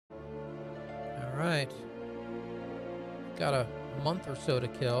Alright. Got a month or so to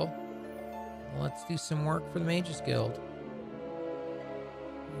kill. Let's do some work for the Mages Guild.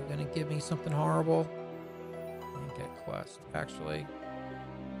 You're gonna give me something horrible? Get quest, actually.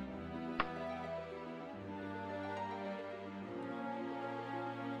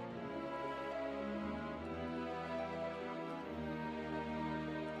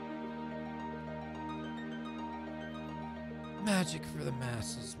 Magic for the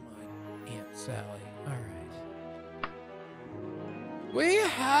masses, my Aunt Sally. Alright. We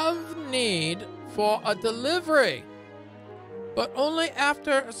have need for a delivery, but only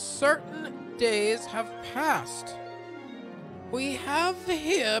after certain days have passed. We have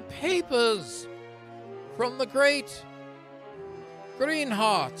here papers from the great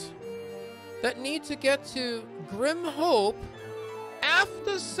Greenheart that need to get to Grim Hope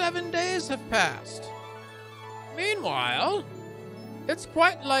after 7 days have passed. Meanwhile, it's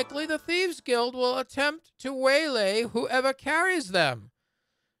quite likely the Thieves Guild will attempt to waylay whoever carries them.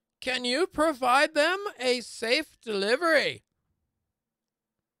 Can you provide them a safe delivery?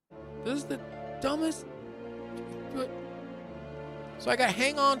 This is the dumbest... So I gotta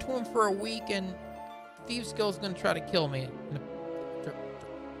hang on to him for a week, and Thieves Guild's gonna try to kill me.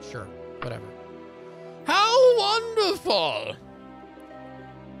 Sure, whatever. How wonderful!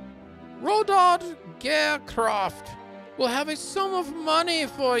 Rodard Garecroft will have a sum of money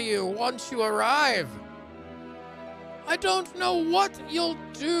for you once you arrive. I don't know what you'll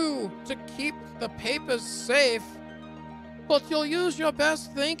do to keep the papers safe, but you'll use your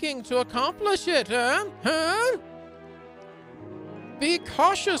best thinking to accomplish it, huh? Huh? Be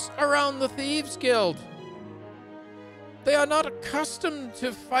cautious around the Thieves Guild. They are not accustomed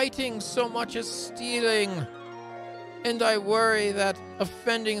to fighting so much as stealing, and I worry that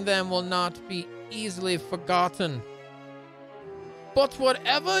offending them will not be easily forgotten. But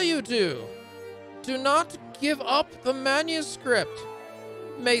whatever you do, do not give up the manuscript.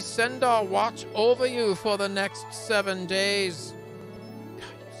 May Sendar watch over you for the next 7 days. God,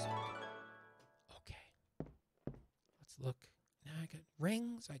 you suck. Okay. Let's look. Now I got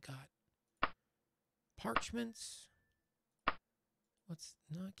rings. I got parchments.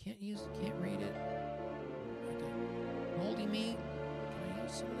 No, I can't read it. I got moldy meat. Can I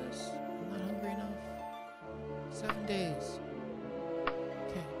use some of this? I'm not hungry enough. 7 days.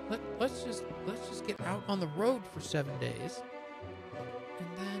 Okay, let's just get out on the road for 7 days. And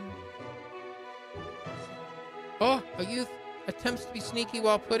then... Oh, a youth attempts to be sneaky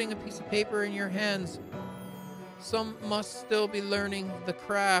while putting a piece of paper in your hands. Some must still be learning the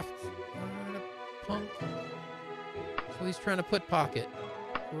craft. Punk. So he's trying to put pocket.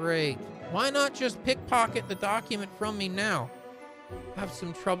 Great. Why not just pickpocket the document from me now? Have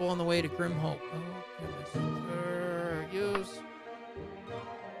some trouble on the way to Grimhope. Oh, goodness. Use.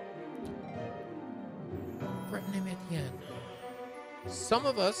 Threaten him at the end. Some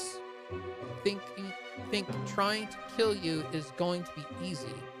of us think trying to kill you is going to be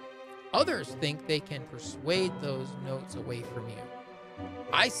easy. Others think they can persuade those notes away from you.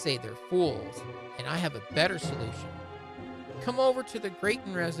 I say they're fools, and I have a better solution. Come over to the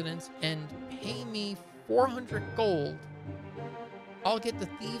Grayton residence and pay me 400 gold. I'll get the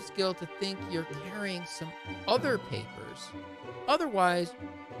Thieves Guild to think you're carrying some other papers. Otherwise,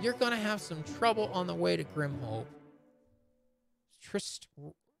 you're going to have some trouble on the way to Grimhope.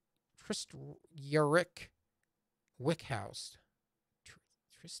 Yorick Wickhouse.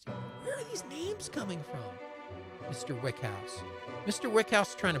 Tristan. Where are these names coming from? Mr. Wickhouse. Mr. Wickhouse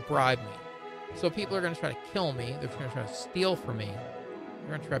is trying to bribe me. So people are going to try to kill me. They're going to try to steal from me. They're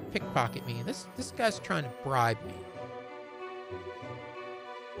going to try to pickpocket me. This guy's trying to bribe me.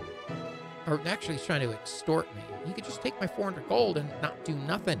 Or actually, he's trying to extort me. He could just take my 400 gold and not do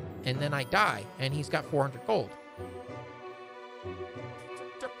nothing. And then I die. And he's got 400 gold.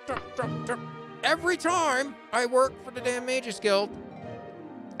 Every time I work for the damn Mages Guild.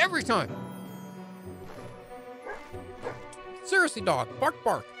 Every time. Seriously, dog. Bark,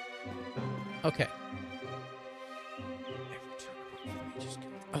 bark. Okay.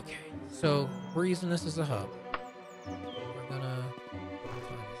 Okay. So, we're using this as a hub. We're gonna... What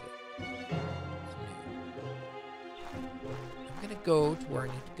time is it? It's noon. I'm gonna go to where I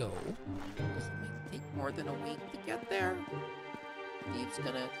need to go. Does it take more than a week to get there? Steve's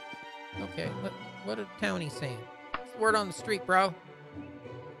gonna... Okay, what a townie saying? It's the word on the street, bro.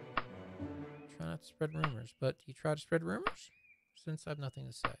 Try not to spread rumors, but do you try to spread rumors? Since I have nothing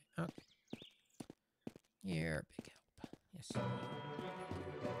to say. Okay. You're a big help. Yes.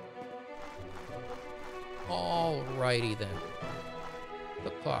 Alrighty then.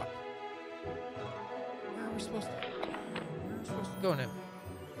 Flip clock. Where are we supposed to go now?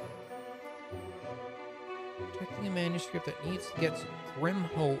 Protecting a manuscript that needs to get Grim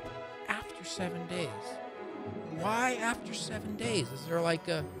Hope after 7 days. Why after 7 days? Is there like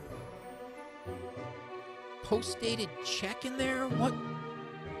a post-dated check in there? What?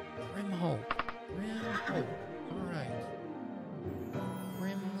 Grim Hope. Grim Hope. Alright.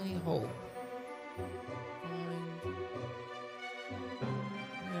 Grimly Hope.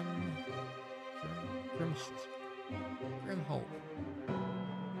 Find Grim Hope.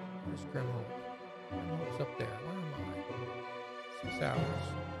 Where's Grim Hope? Grim Hope's up there. Where am I? 6 hours.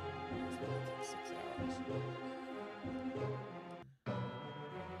 It's gonna take 6 hours.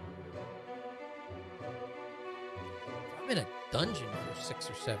 If I'm in a dungeon for 6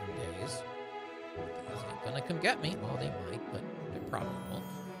 or 7 days, these ain't gonna come get me. Well, they might, but they probably won't.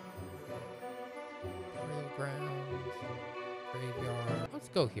 Burial ground, graveyard. Let's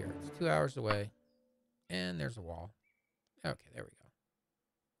go here. It's 2 hours away. And there's a wall. Okay, there we go.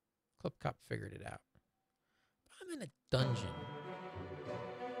 Clip Cop figured it out. I'm in a dungeon.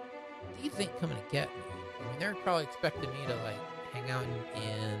 Thieves ain't coming to get me. I mean, they're probably expecting me to, like, hang out in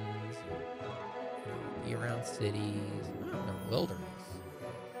inns, and, be around cities. I'm in the wilderness.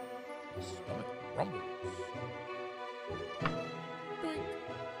 My stomach rumbles. Doink.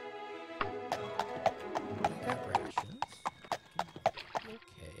 I got rations.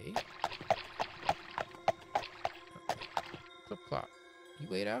 Okay. Clip Clop. You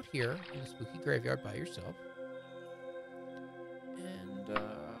wait out here in the spooky graveyard by yourself. And,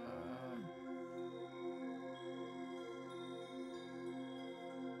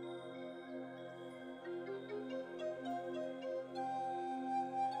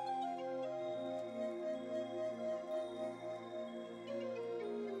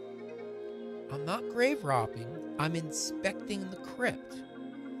 I'm not grave robbing, I'm inspecting the crypt.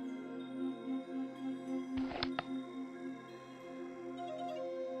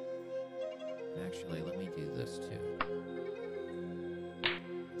 Actually, let me do this too. I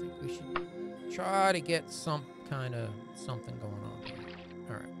think we should try to get some kind of something going on here.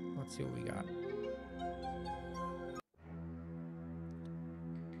 Alright, let's see what we got.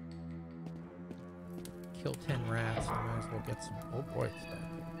 Kill 10 rats, I might as well get some... Oh boy, it's dark.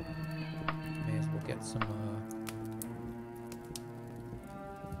 May as well get some,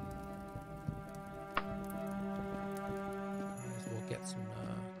 May as well get some,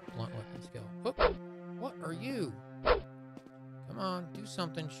 blunt weapon skill. Oh, what are you? Come on, do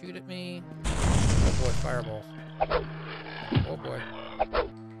something. Shoot at me. Oh boy, fireballs. Oh boy.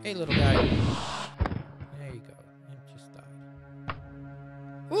 Hey, little guy. There you go. It just died.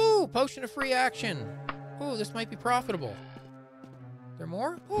 Ooh, potion of free action. Ooh, this might be profitable. There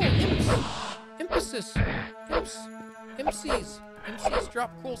more? Ooh, imps. Emphasis. Imps. MCs. MCs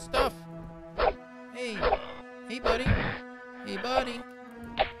drop cool stuff. Hey. Hey, buddy. Hey, buddy.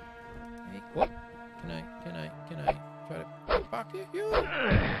 Hey, what? Can I try to pickpocket you?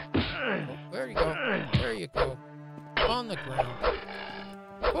 Oh, there you go. There you go. On the ground.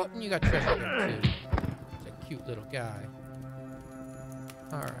 Oh, and you got treasure there, too. It's a cute little guy.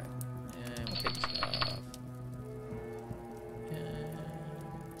 Alright. And we'll take stuff.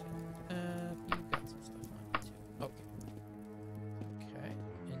 And you got some stuff on you, too. Okay. Okay.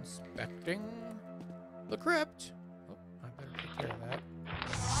 Inspecting the crypt. Oh, I better take care of that.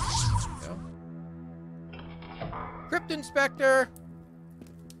 There we go. Crypt Inspector!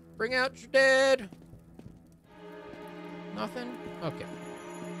 Bring out your dead! Nothing? Okay.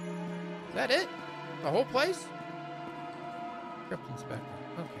 Is that it? The whole place? Crypt Inspector.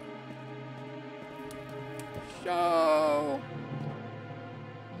 Okay. Show!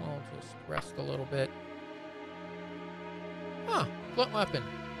 We'll just rest a little bit. Huh. Blunt weapon.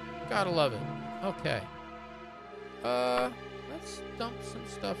 Gotta love it. Okay. Let's dump some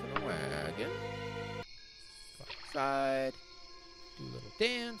stuff in the wagon. Go outside. Do a little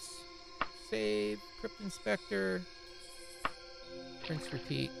dance. Save. Crypt Inspector. Rinse,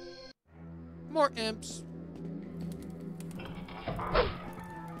 repeat. More imps.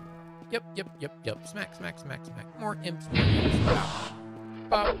 Yep. Smack. More imps.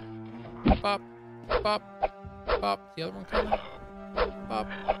 Bop. Bop. The other one coming?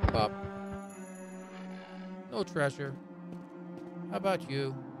 Bop. No treasure. How about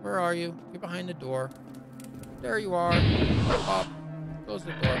you? Where are you? You're behind the door. There you are. Bop. Close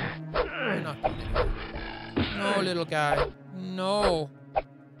the door. You're not going anywhere. No, little guy. No.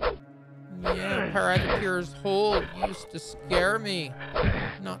 Yeah, Paradipur's hold used to scare me.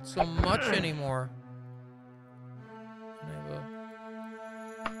 Not so much anymore.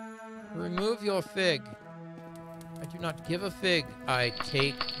 Remove your fig. I do not give a fig. I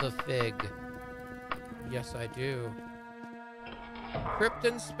take the fig. Yes, I do. Crypt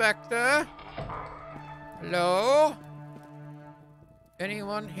Inspector. Hello?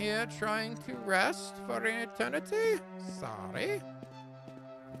 Anyone here trying to rest for an eternity? Sorry.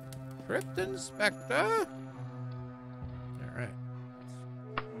 Crypt Inspector? Alright.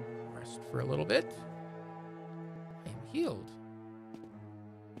 Let's rest for a little bit. I'm healed.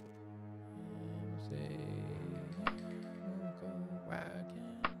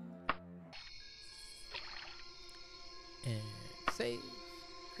 And save.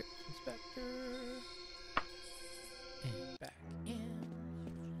 Crypt Inspector. And back in.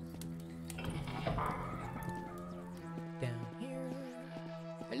 Down here.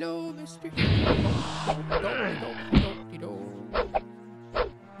 Hello, Mr.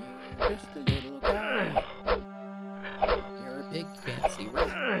 You're just a little guy. You're a big fancy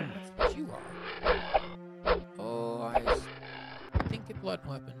rat. That's what you are. Oh, I think a blood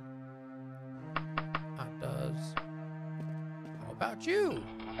weapon. That does. How about you?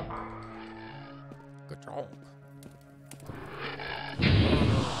 Good job. Yes.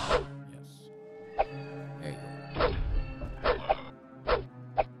 There you go.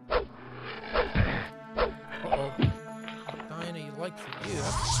 Uh-oh. Diana likes you,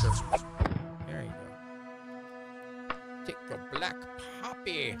 that's for sure. There you go. Take a black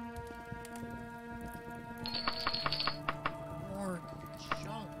poppy. More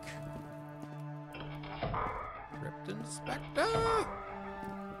junk. Crypt Inspector.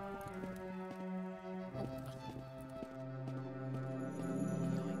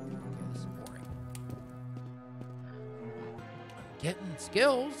 Getting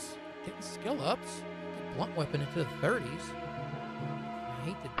skills, getting skill ups, get blunt weapon into the 30s. I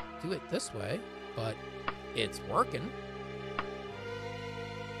hate to do it this way, but it's working.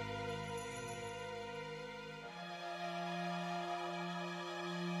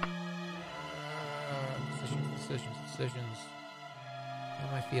 Decisions. How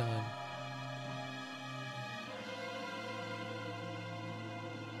am I feeling? I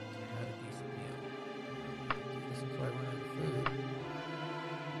had a decent meal. This is why I run out of food.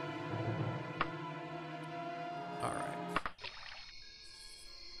 Alright.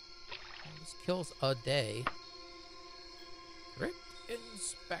 This kills a day. Crypt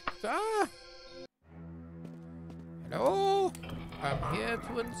Inspector? Hello? I'm here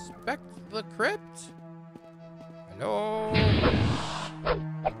to inspect the crypt. Hello?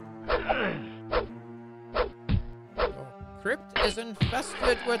 Your crypt is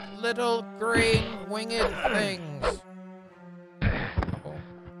infested with little green winged things. Uh-oh.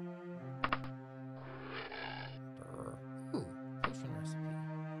 Ooh, potion recipe.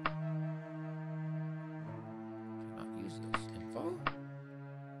 Cannot use this. Info?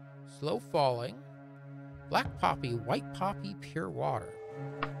 Slow falling. Black poppy, white poppy, pure water.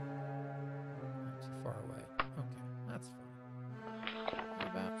 Not too far away. Okay, that's fine. What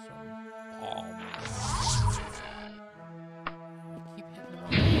about some palms? Keep hitting them.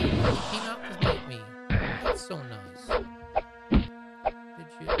 He came out to hit me. That's so nice. Did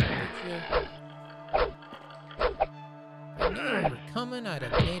you? I knew you were coming. I'd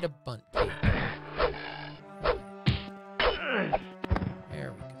have made a bunt cake.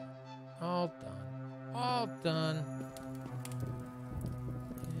 There we go. All done. All done.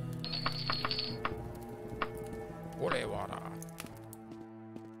 Holy water.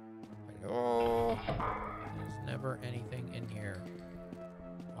 Hello? There's never anything in here.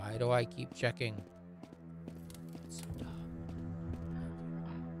 Why do I keep checking? It's so dumb.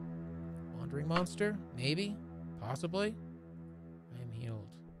 Wandering monster? Maybe? Possibly? I am healed.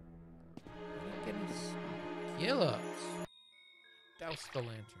 I didn't get any skill ups. Douse the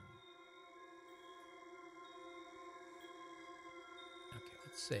lantern. Okay,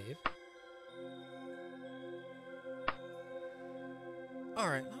 let's save.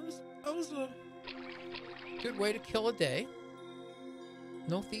 Alright, that was a good way to kill a day.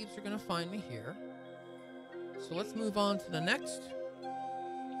 No thieves are gonna find me here. So let's move on to the next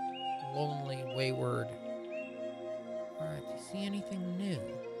lonely, wayward. Alright, do you see anything new?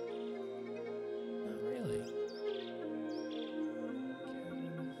 Not really.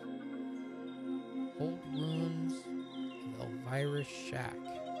 Old ruins of Elvira's shack.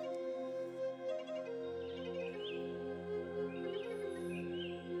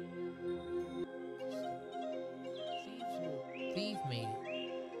 Thieves will leave me.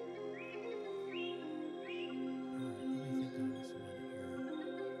 Alright, let me think on this a minute here.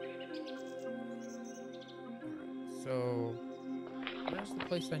 Alright, so where's the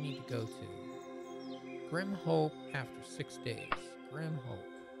place I need to go to? Grim Hope after 6 days. Grim Hope.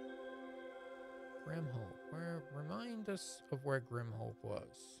 Grim Hope. Remind us of where Grim Hope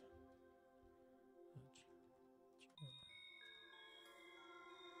was.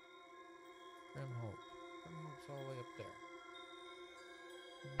 Grim Hope. It's all the way up there.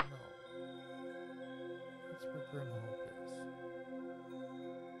 No. That's where Grimhope is.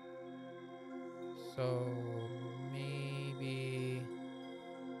 So maybe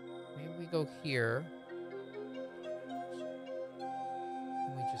we go here.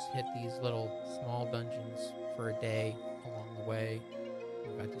 And we just hit these little small dungeons for a day along the way.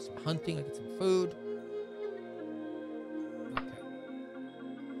 We gotta do some hunting, I get some food. Okay.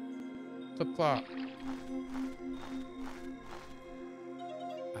 Flip-flop.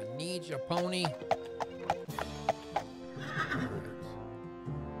 I need your pony.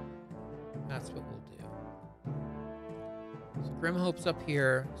 That's what we'll do. So Grimhope's up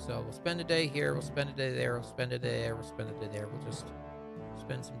here, so we'll spend a day here, we'll spend a day there, we'll spend a day there, we'll spend a day there. We'll just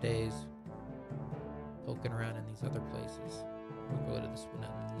spend some days poking around in these other places. We'll go to this one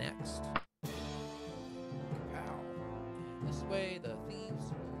next. Ow. And this way, the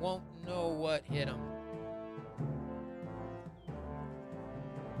thieves won't know what hit them.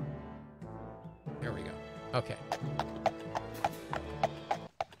 There we go. Okay.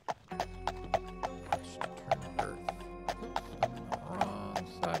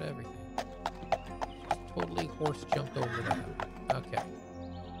 Everything. Just totally horse jumped over that. Okay.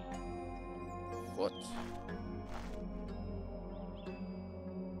 Foot.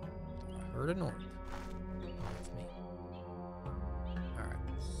 I heard a north. Oh, that's me. Alright.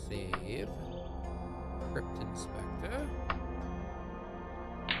 Save. Crypt Inspector.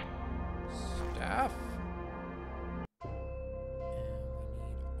 Staff.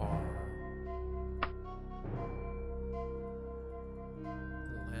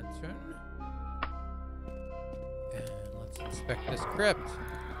 And let's inspect this crypt.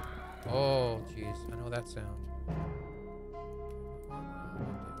 Oh, jeez. I know that sound.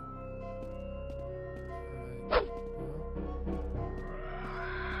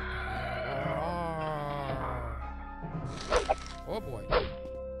 Oh, boy.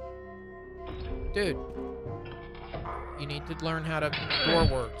 Dude. You need to learn how the door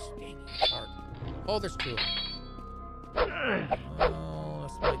works. Dang, it's hard. Oh, there's two. Oh,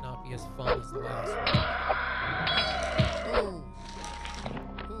 this might not be as fun as the last one. Ooh.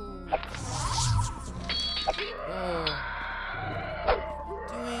 Ooh. Oh.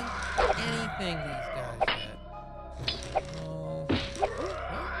 Doing anything these guys had. Oh.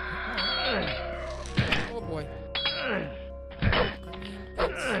 Oh boy. I mean,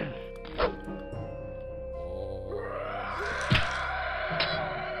 it's...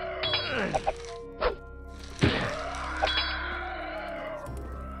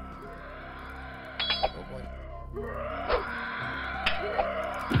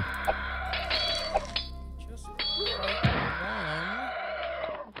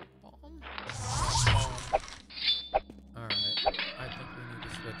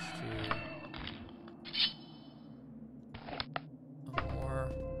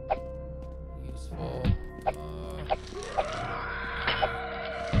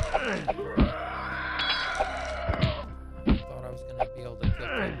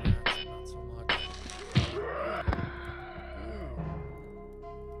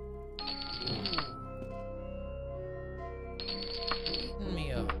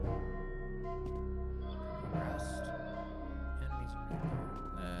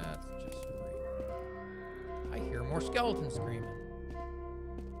 More skeletons screaming.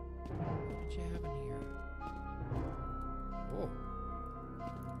 What did you have in here? Oh.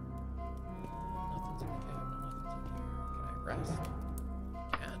 Nothing's in the cabinet, nothing's in here. Can I rest?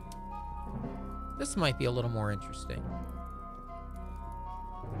 Can. This might be a little more interesting.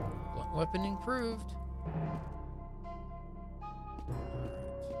 Blunt weapon improved. Alright.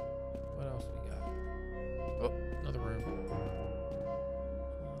 What else we got? Oh, another room.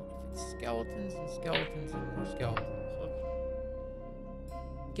 Skeletons and skeletons and more skeletons.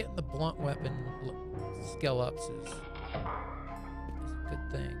 Getting the blunt weapon skill ups is a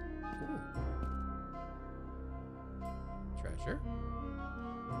good thing. Ooh. Treasure.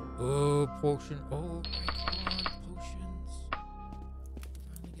 Oh, potion. Oh my god, potions.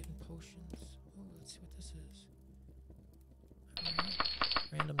 Finally getting potions. Oh, let's see what this is. Right.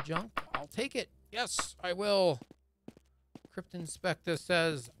 Random junk. I'll take it. Yes, I will. Crypt Inspector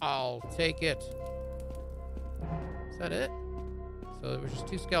says, I'll take it. Is that it? So there was just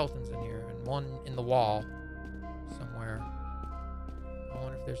two skeletons in here and one in the wall somewhere. I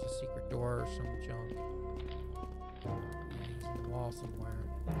wonder if there's a secret door or some junk. He's in the wall somewhere.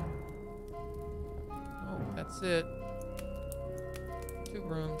 Oh, that's it. 2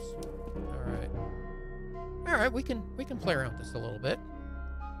 rooms. Alright. Alright, we can play around with this a little bit.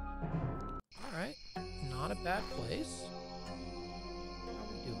 Alright. Not a bad place.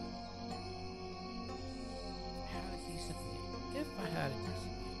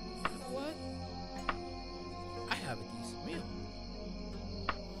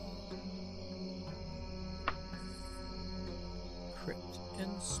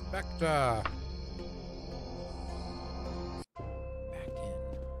 Inspector. Back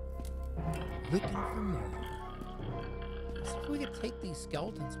in. Looking for more. Let's see if we could take these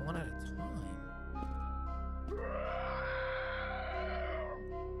skeletons one at a time.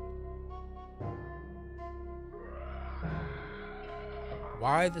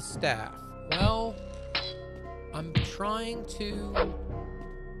 Why the staff? Well, I'm trying to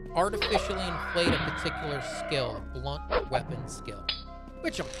artificially inflate a particular skill, blunt weapon skill,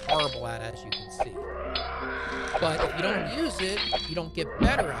 which I'm horrible at, as you can see. But if you don't use it, you don't get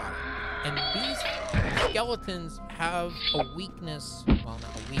better at it. And these skeletons have a weakness, well,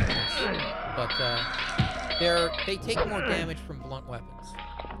 not a weakness, but they take more damage from blunt weapons.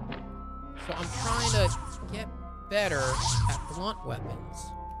 So I'm trying to get better at blunt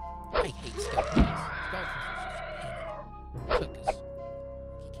weapons. I hate skeletons. Skeletons are such a pain. Took us.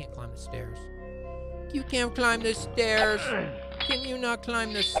 You can't climb the stairs. You can't climb the stairs. Can you not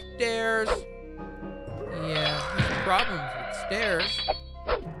climb the stairs? Yeah, there's problems with stairs.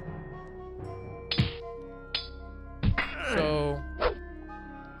 So,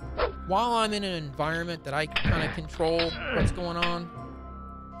 while I'm in an environment that I kind of control what's going on,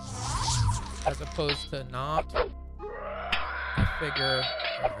 as opposed to not, I figure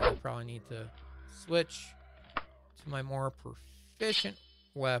I probably need to switch to my more proficient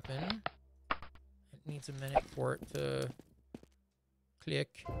weapon. It needs a minute for it to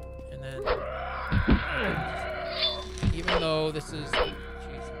click, and then even though this is, jeez, I'm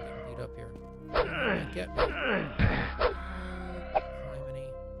getting beat up here. Get me. Criminy.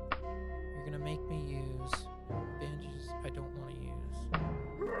 You're gonna make me use bandages I don't want to use.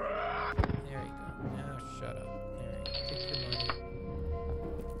 There you go. Now shut up. There you go. Take your money.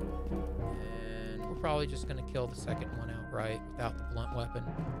 And we're probably just gonna kill the second one outright without the blunt weapon.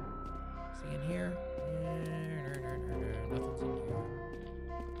 Is he in here? Nothing's in here.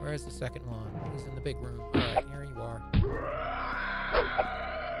 Where's the second one? He's in the big room. Alright, here you are.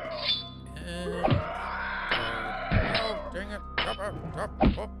 And... oh, dang it.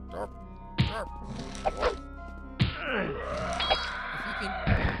 If you can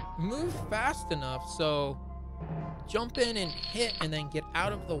move fast enough, so jump in and hit and then get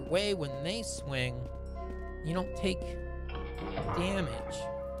out of the way when they swing, you don't take damage.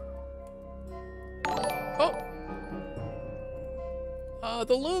 Oh!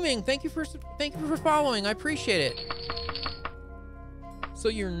 The looming. Thank you for following. I appreciate it. So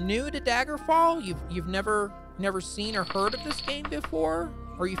you're new to Daggerfall? You've never seen or heard of this game before?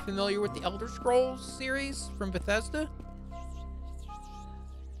 Are you familiar with the Elder Scrolls series from Bethesda?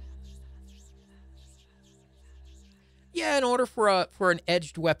 Yeah, in order for an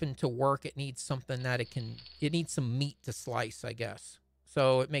edged weapon to work, it needs something that it needs some meat to slice, I guess.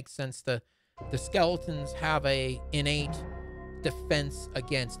 So it makes sense the skeletons have a innate defense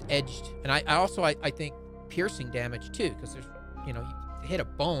against edged, and I also think piercing damage too, because there's, you know, you hit a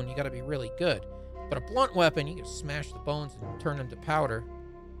bone, you got to be really good. But a blunt weapon, you can smash the bones and turn them to powder.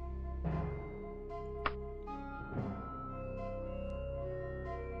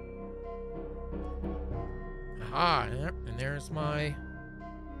 Aha, and there's my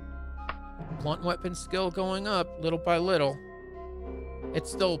blunt weapon skill going up little by little.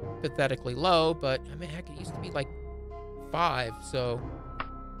 It's still pathetically low, but I mean, heck, it used to be like 5, so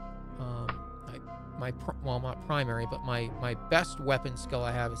well, not primary, but my best weapon skill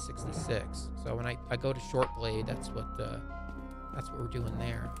I have is 66. So when I go to short blade, that's what we're doing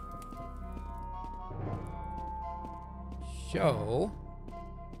there. So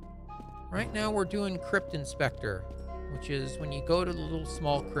right now we're doing Crypt Inspector, which is when you go to the little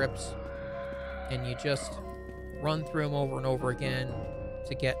small crypts and you just run through them over and over again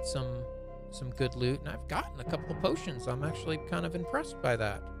to get some good loot. And I've gotten a couple of potions. I'm actually kind of impressed by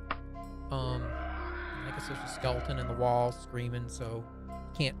that. I guess there's a skeleton in the wall screaming, so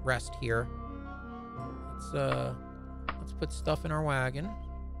can't rest here. Let's put stuff in our wagon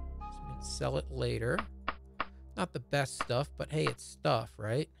so we can sell it later. Not the best stuff, but hey, it's stuff,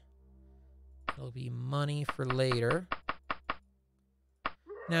 right? It'll be money for later.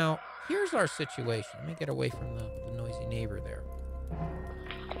 Now, here's our situation. Let me get away from the noisy neighbor there.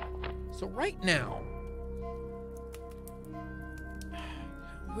 So right now,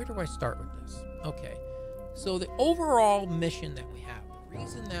 where do I start with this? Okay, so the overall mission that we have, the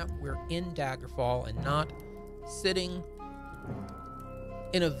reason that we're in Daggerfall and not sitting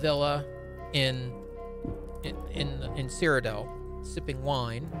in a villa in Cyrodiil sipping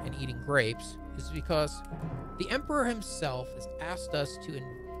wine and eating grapes is because the Emperor himself has asked us to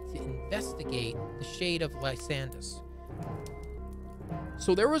investigate the Shade of Lysandus.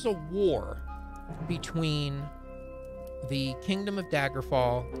 So there was a war between the kingdom of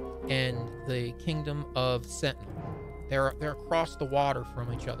Daggerfall and the kingdom of Sentinel. They're across the water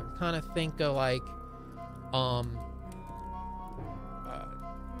from each other. Kind of think of like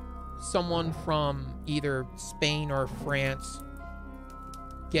someone from either Spain or France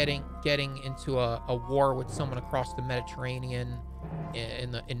getting into a war with someone across the Mediterranean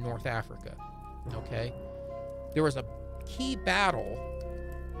in North Africa. Okay, there was a key battle.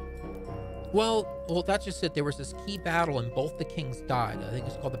 Well, that's just it. There was this key battle, and both the kings died. I think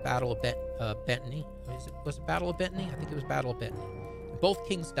it's called the Battle of Bethany. Was it Battle of Bethany? I think it was Battle of Bethany. Both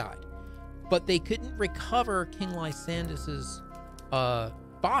kings died, but they couldn't recover King Lysandas's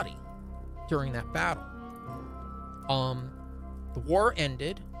body during that battle. The war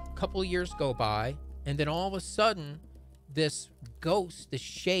ended. A couple of years go by, and then all of a sudden, this ghost, this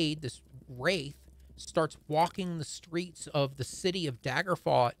shade, this wraith, starts walking the streets of the city of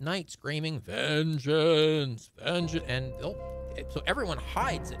Daggerfall at night, screaming, "Vengeance! Vengeance!" And so everyone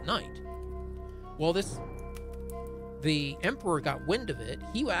hides at night. Well, the emperor got wind of it.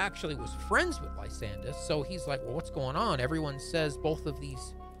 He actually was friends with Lysandus, so he's like, well, what's going on? Everyone says both of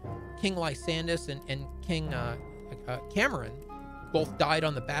these, King Lysandus and King Cameron, both died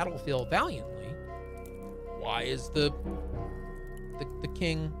on the battlefield valiantly. Why is the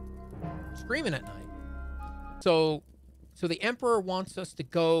king screaming at night? So the emperor wants us to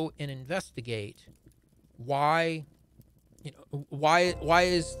go and investigate why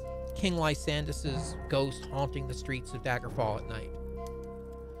is King Lysandas's ghost haunting the streets of Daggerfall at night.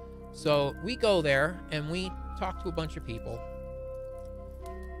 So we go there and we talk to a bunch of people.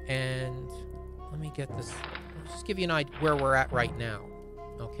 And let me get this. I'll just give you an idea where we're at right now.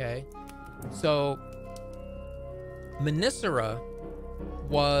 Okay. So Menisera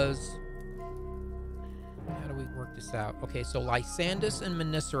was. How do we work this out? Okay, so Lysandus and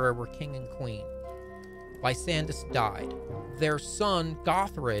Menisera were king and queen. Lysandus died. Their son,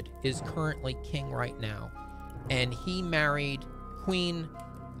 Gothred, is currently king right now. And he married Queen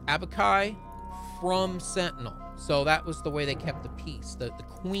Abakai from Sentinel. So that was the way they kept the peace. The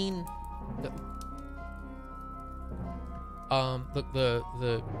queen...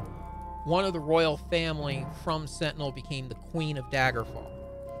 one of the royal family from Sentinel became the Queen of Daggerfall.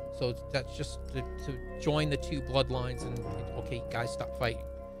 So that's just to join the two bloodlines and, okay, guys, stop fighting.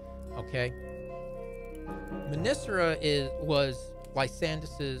 Okay? Menisera was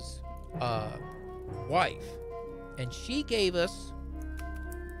Lysandas's wife, and she gave us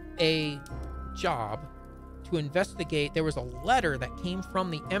a job to investigate. There was a letter that came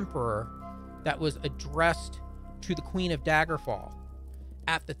from the emperor that was addressed to the Queen of Daggerfall.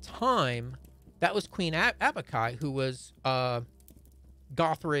 At the time, that was Queen Abakai, who was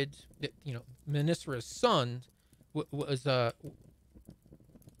Gothred, Menisera's son, was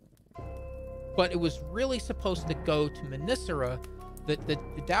but it was really supposed to go to Menisera, the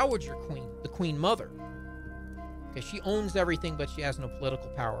Dowager Queen, the Queen Mother. Okay, she owns everything, but she has no political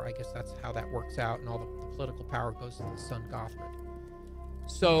power. I guess that's how that works out, and all the political power goes to the son Gothred.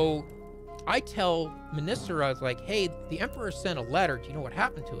 So I tell Menisera, I was like, hey, the emperor sent a letter. Do you know what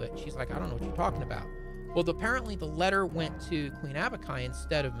happened to it? She's like, I don't know what you're talking about. Well, apparently the letter went to Queen Abakai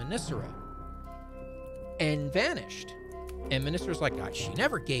instead of Menisera and vanished. And Menisera's like, she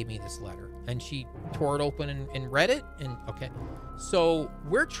never gave me this letter. And she tore it open and read it. And okay. So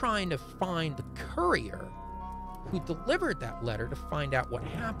we're trying to find the courier who delivered that letter to find out what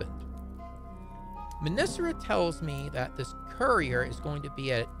happened. Menisera tells me that this courier is going to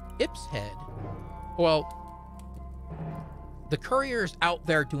be at Ipshead. Well, the courier is out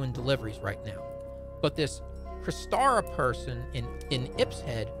there doing deliveries right now. But this Kristara person in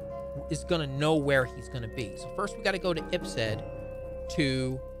Ipshead is going to know where he's going to be. So first we got to go to Ipshead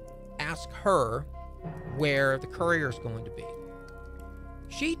to ask her where the courier is going to be.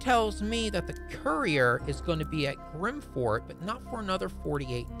 She tells me that the courier is going to be at Grimfort, but not for another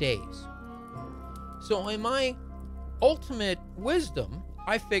 48 days. So in my ultimate wisdom,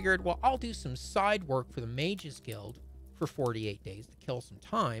 I figured, well, I'll do some side work for the Mages Guild for 48 days to kill some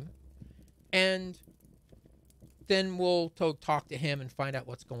time. And then we'll talk to him and find out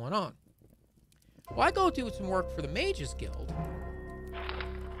what's going on. Well, I go do some work for the Mages Guild.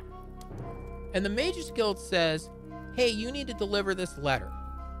 And the Mages Guild says, hey, you need to deliver this letter.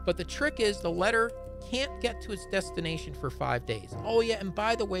 But the trick is the letter can't get to its destination for 5 days. Oh, yeah, and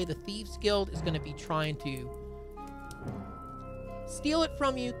by the way, the Thieves Guild is going to be trying to steal it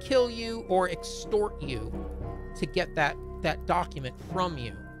from you, kill you, or extort you to get that document from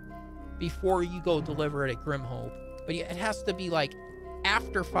you before you go deliver it at Grimhope. But yeah, it has to be like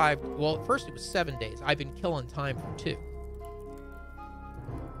after 5. Well, at first it was 7 days. I've been killing time for 2.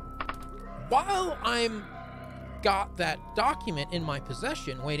 While I'm got that document in my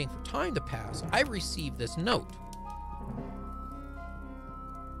possession, waiting for time to pass, I received this note.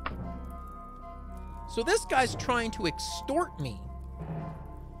 So this guy's trying to extort me.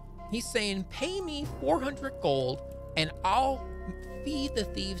 He's saying, pay me 400 gold and I'll feed the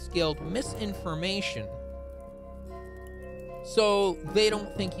Thieves Guild misinformation so they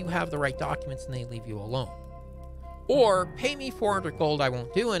don't think you have the right documents and they leave you alone. Or pay me 400 gold, I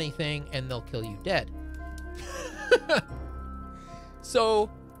won't do anything, and they'll kill you dead. So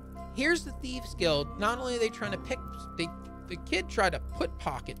here's the Thieves Guild. Not only are they trying to pick, the kid tried to put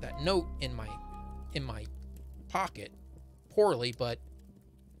pocket that note in my pocket poorly, but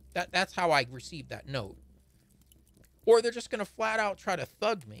that's how I received that note. Or they're just going to flat out try to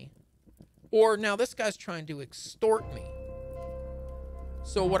thug me. Or now this guy's trying to extort me.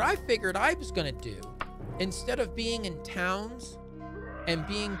 So what I figured I was going to do, instead of being in towns and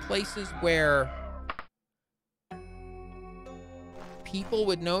being places where people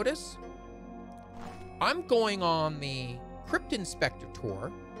would notice, I'm going on the Crypt Inspector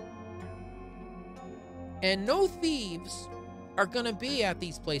tour, and no thieves are going to be at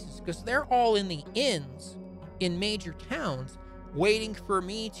these places because they're all in the inns in major towns waiting for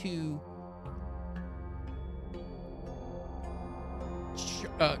me to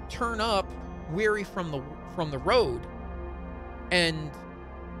turn up weary from the road. And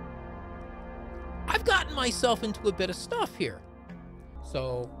I've gotten myself into a bit of stuff here.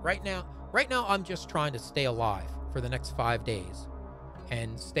 So right now I'm just trying to stay alive for the next 5 days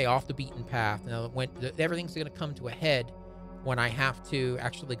and stay off the beaten path. Now, when everything's going to come to a head when I have to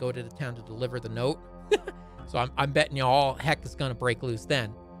actually go to the town to deliver the note. So I'm betting you all heck is going to break loose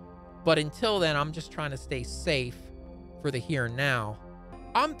then. But until then, I'm just trying to stay safe for the here and now.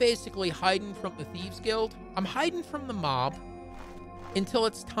 I'm basically hiding from the Thieves Guild. I'm hiding from the mob until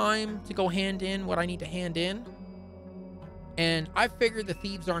it's time to go hand in what I need to hand in. And I figured the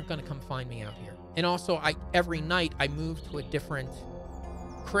thieves aren't going to come find me out here. And also, every night I move to a different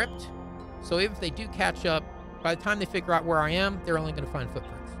crypt. So if they do catch up, by the time they figure out where I am, they're only going to find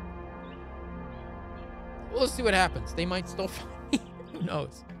footprints. Well, let's see what happens. They might still find me. Who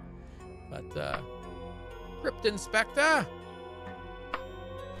knows? But, Crypt Inspector.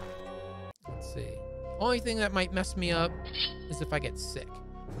 Let's see. Only thing that might mess me up is if I get sick.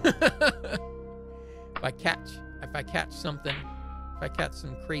 If I catch something, if I catch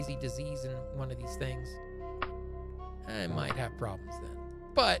some crazy disease in one of these things, I might have problems then.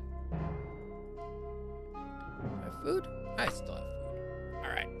 But I have food? I still have food. All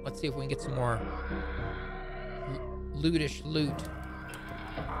right, let's see if we can get some more lootish loot.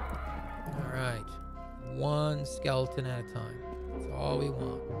 All right, one skeleton at a time. That's all we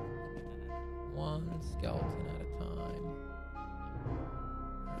want. One skeleton at a time.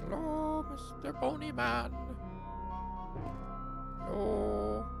 Hello, Mr. Bony Man.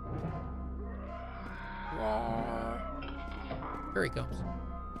 Hello. Roar. Here he comes.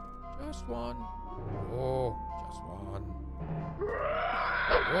 Just one. Oh, just one.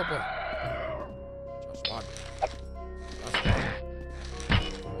 Oh boy. Just one. Just one.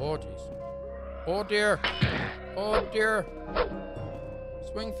 Oh jeez. Oh dear. Oh dear.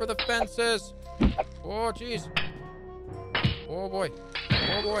 Swing for the fences. Oh jeez. Oh boy.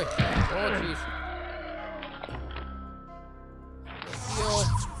 Oh boy. Oh jeez.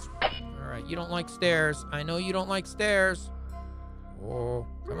 Alright, you don't like stairs. I know you don't like stairs. Oh,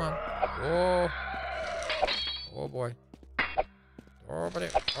 come on. Oh. Oh boy. Oh, buddy.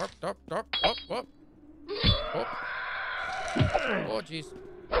 Up, up, up, up, up. Oh. Oh, jeez.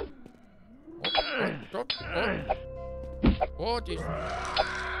 Oh, up, up. Oh, jeez.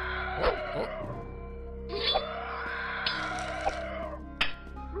 Oh, oh.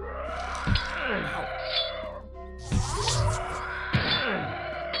 Ow.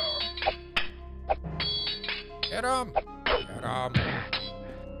 Get him! Get him!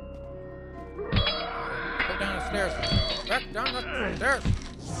 Go down the stairs. Back down the stairs.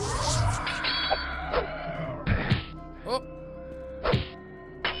 Oh!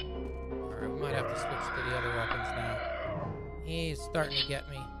 Alright, we might have to switch to the other weapons now. He's starting to get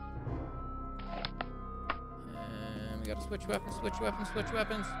me. And we gotta switch weapons, switch weapons, switch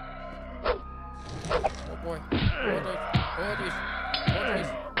weapons. Oh boy. Oh jeez. Oh jeez.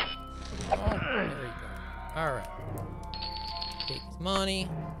 Oh, there you go. Alright. Take his money.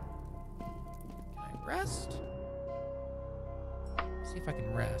 Can I rest? Let's see if I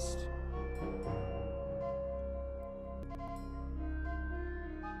can rest.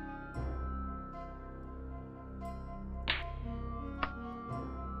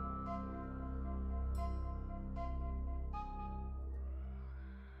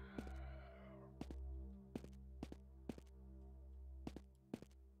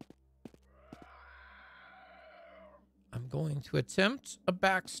 going to attempt a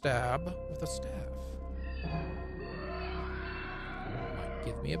backstab with a staff. Might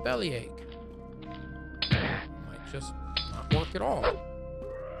give me a bellyache. Might just not work at all.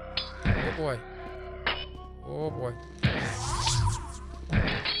 Oh boy. Oh boy.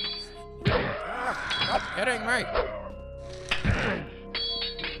 Stop hitting me!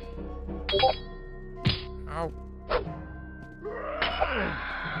 Ow.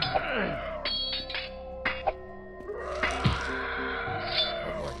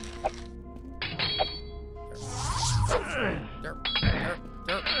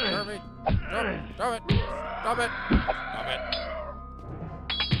 Stop it!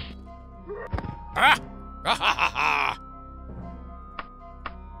 Ah! Ha ha ha ha!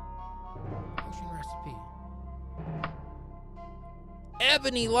 Potion recipe.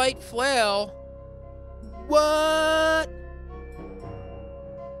 Ebony light flail. What?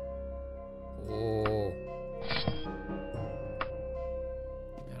 Oh.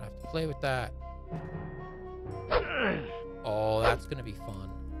 Gonna have to play with that. Oh, that's gonna be fun.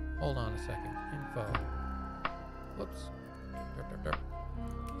 Hold on a second. Info. Whoops.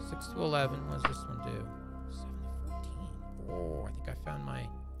 6 to 11. What does this one do? 7 to 14. Oh, I think I found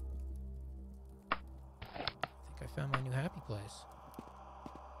my new happy place.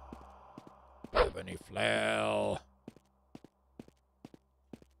 Ebony flail.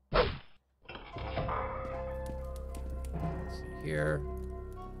 Let's see here.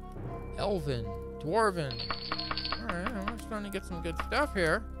 Elven. Dwarven. Alright, I'm starting to get some good stuff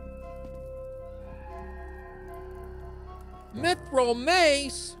here. Mithril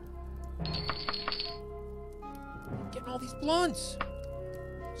mace. I'm getting all these blunts.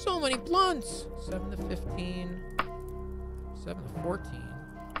 So many blunts. 7 to 15. 7 to 14.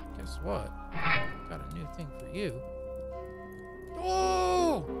 Guess what? Got a new thing for you.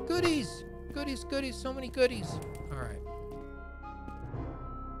 Oh! Goodies! Goodies, goodies. So many goodies. Alright.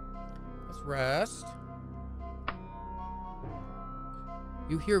 Let's rest.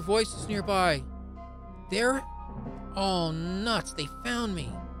 You hear voices nearby. They're all nuts. They found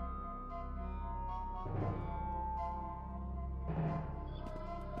me.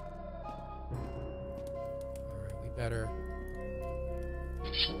 Alright, we better.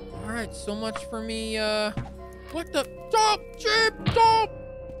 Alright, so much for me, what the? Stop! Jeep! Stop!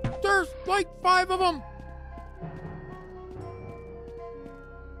 There's like 5 of them!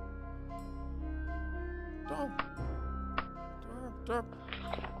 Stop! Stop!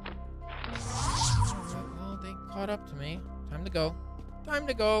 Well, they caught up to me. Time to go. Time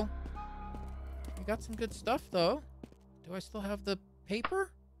to go. We got some good stuff, though. Do I still have the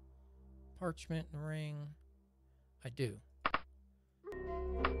paper? Parchment and ring. I do. I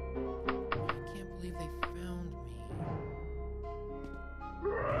can't believe they found me.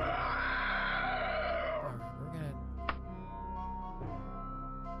 Alright, we're gonna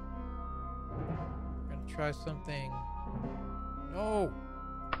try something. No!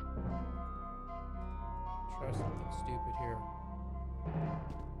 Try something stupid here.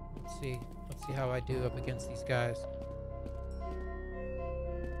 Let's see how I do up against these guys.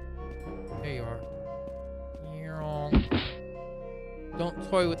 There you are. Don't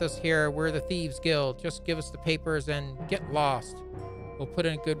toy with us here. We're the Thieves Guild. Just give us the papers and get lost. We'll put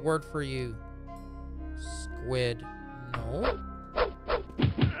in a good word for you. Squid. No.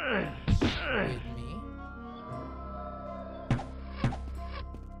 Squid me.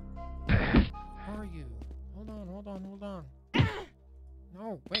 Where are you? Hold on.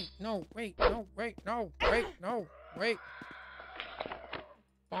 No, wait, no, wait, no, wait, no, wait, no, wait.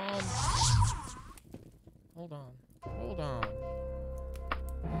 Bomb. Hold on.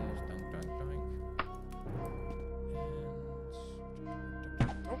 Yes, dunk.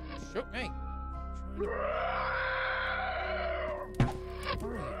 And... Oh, shoot me. Where are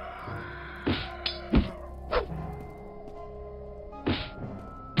you?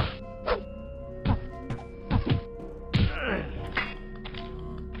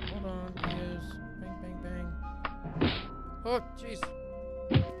 Hold on, yes. Bang. Oh, jeez.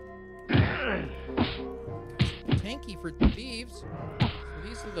 Tanky for thieves. So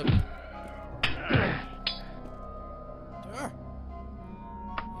these are the...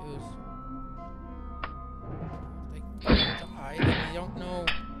 Use. If they die, then they don't know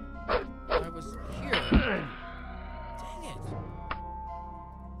I was here. Dang it.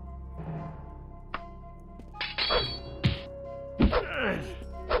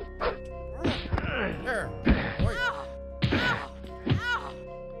 There. Oi.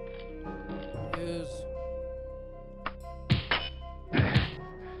 Use.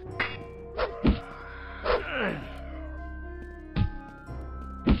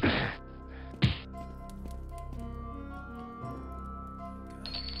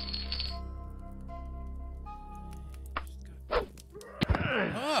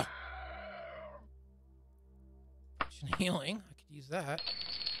 healing. I could use that.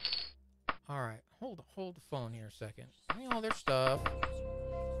 All right, hold the phone here a second. Give me all their stuff. Give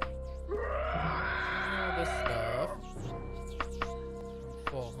me all this stuff. I'm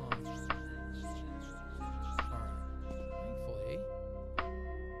full, huh? Thankfully.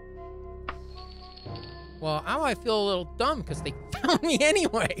 Well, now I feel a little dumb because they found me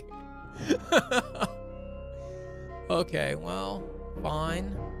anyway. Okay, well,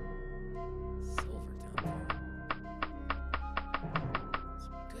 fine. Silver down there.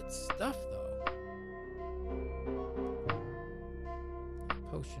 Some good stuff, though.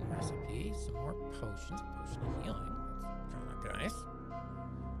 Potion recipe. Some more potions. Potion of healing. That's kind of nice.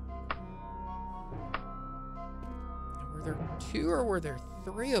 Were there 2 or were there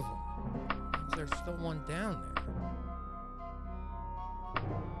 3 of them? There's still one down there.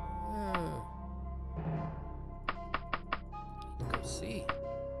 Go see.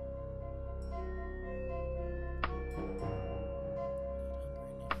 Okay.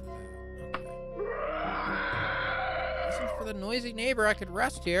 Listen for the noisy neighbor. I could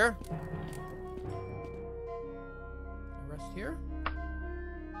rest here. Can I rest here?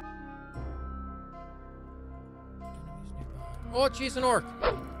 Enemies nearby. Oh, geez, an orc.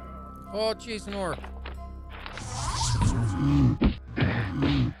 Oh, geez, an orc.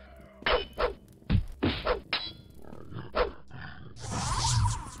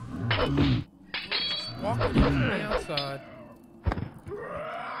 Walking from the outside.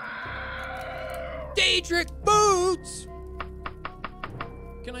 Daedric boots!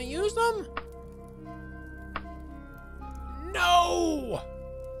 Can I use them? No!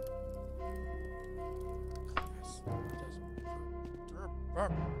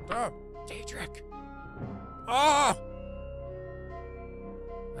 Daedric. Ah!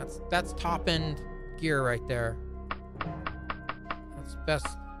 That's top end gear right there. That's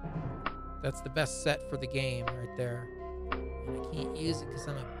best. That's the best set for the game right there. And I can't use it because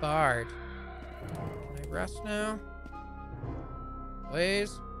I'm a bard. Can I rest now?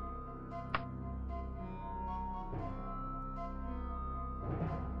 Please?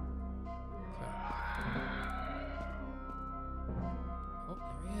 Okay. Oh,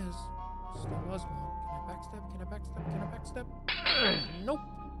 there he is. Still was one. Can I backstep? Can I backstep? Can I backstep? Nope.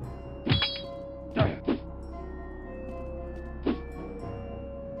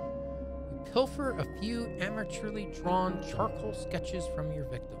 Pilfer a few amateurly drawn charcoal sketches from your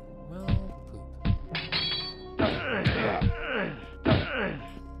victim. Well, poop.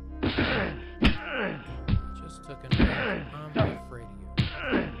 Just took a minute. I'm afraid of you.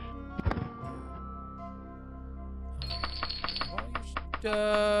 All your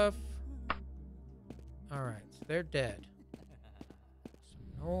stuff. Alright, so they're dead. So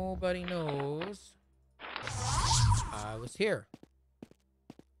nobody knows I was here.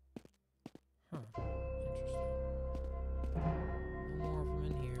 Huh. Interesting. No more of them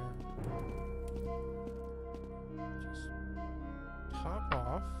in here. Just top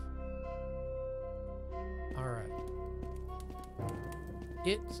off. Alright.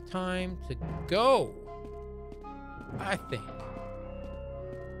 It's time to go. I think.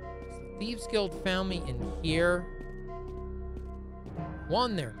 So the Thieves Guild found me in here.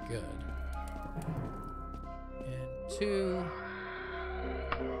 1, they're good. And 2,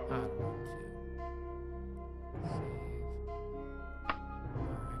 I don't know.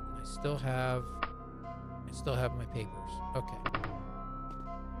 I still have my papers. Okay.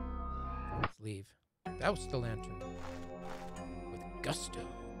 Let's leave. Douse the lantern. With gusto.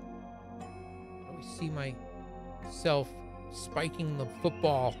 I always see myself spiking the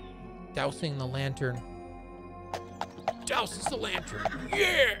football, dousing the lantern. Douses the lantern.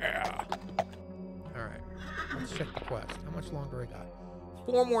 Yeah! Alright. Let's check the quest. How much longer I got?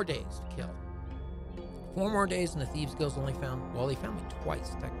 4 more days to kill. 4 more days and the Thieves Guild's only found... Well, they found me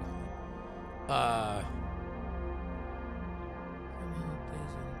twice, technically. Okay,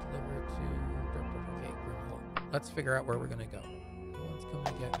 let's figure out where we're gonna go. No one's coming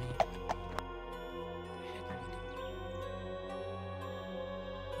to get me.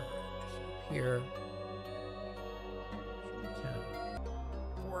 Here. Town.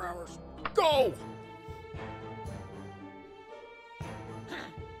 4 hours. Go!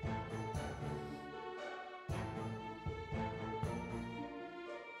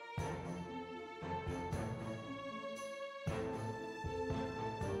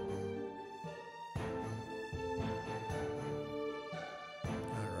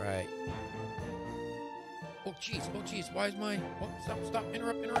 Oh jeez, why is my... Oh, stop,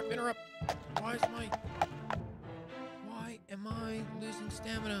 interrupt. Why am I losing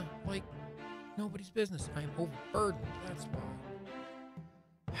stamina like nobody's business? I am overburdened, that's why.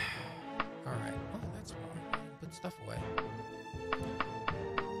 Alright, oh, that's why. But taking stuff away.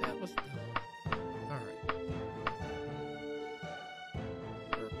 That was dumb. Alright.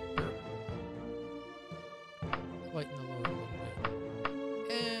 Lighten the load a little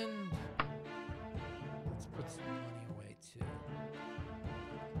bit. And let's put some money away too.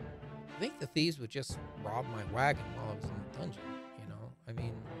 I think the thieves would just rob my wagon while I was in the dungeon, you know? I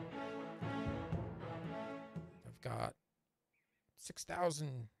mean, I've got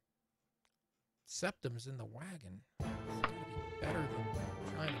 6,000 septums in the wagon. It's gotta be better than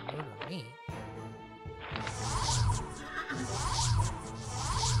trying to murder me.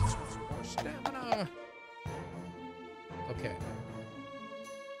 More stamina. Okay.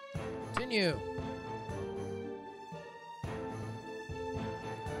 Continue.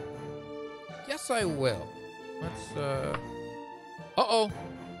 Yes, I will. Let's, uh-oh.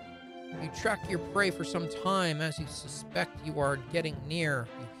 You track your prey for some time. As you suspect you are getting near,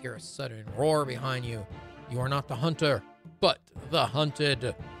 you hear a sudden roar behind you. You are not the hunter, but the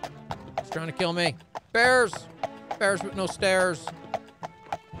hunted. He's trying to kill me. Bears! Bears with no stairs.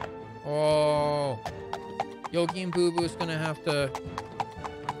 Oh. Yogi and Boo Boo's gonna have to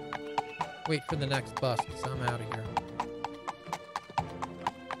wait for the next bus, because I'm out of here.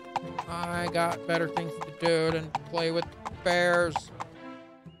 I got better things to do than play with bears.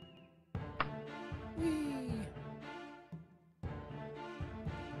 Whee!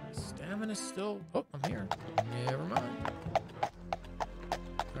 Stamina's still... Oh, I'm here. Never mind.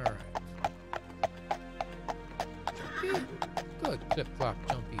 Alright. Jumpy. Good. Clip-clop,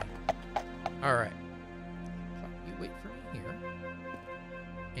 jumpy. Alright. You wait for me here.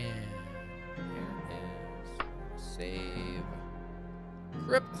 And there is... Save...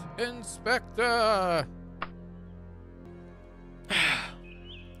 Crypt Inspector!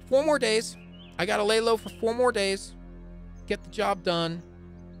 4 more days. I gotta lay low for 4 more days. Get the job done.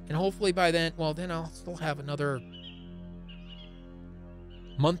 And hopefully by then, well, then I'll still have another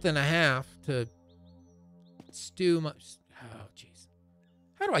month and a half to stew my... Oh, jeez.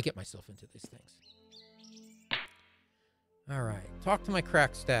 How do I get myself into these things? All right. Talk to my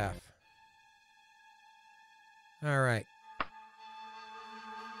crack staff. All right.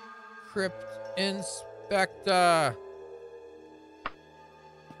 Crypt Inspector. How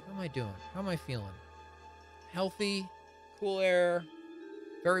am I doing? How am I feeling? Healthy, cool air,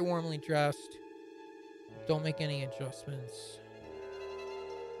 very warmly dressed. Don't make any adjustments.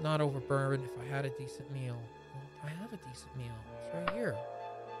 Not overburdened. If I had a decent meal. Well, I have a decent meal. It's right here.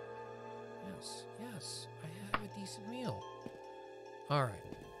 Yes, yes, I have a decent meal. All right.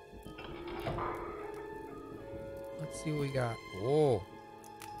 Let's see what we got. Whoa.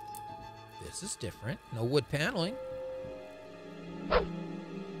 This is different. No wood paneling. It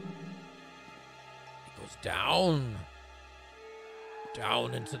goes down.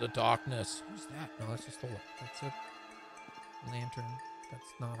 Down into the darkness. Who's that? No, that's just that's a lantern.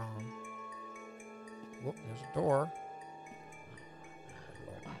 That's not on. Whoop, there's a door.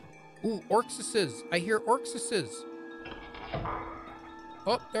 Ooh, Orxises. I hear Orxises.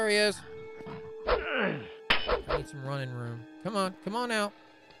 Oh, there he is. I need some running room. Come on out.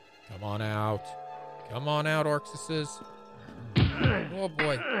 Come on out. Come on out, Orxises. Oh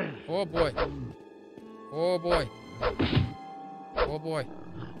boy. Oh boy. Oh boy. Oh boy.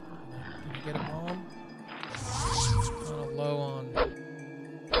 Can I get a bomb? Kind of low on.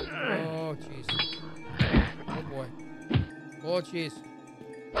 Oh jeez. Oh boy. Oh jeez.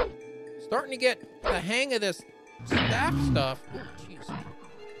 Starting to get the hang of this staff stuff. Oh jeez.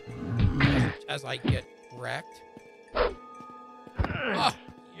 As I get wrecked. Ah,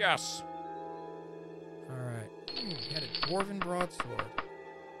 yes. All right. Ooh, we had a dwarven broadsword.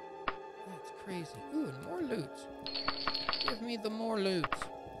 That's crazy. Ooh, and more loot. Give me the more loot.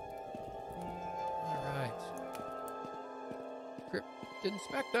 All right. Crypt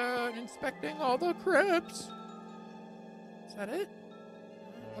Inspector, inspecting all the crypts. Is that it?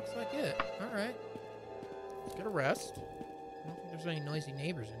 Looks like it. All right. Let's get a rest. I don't think there's any noisy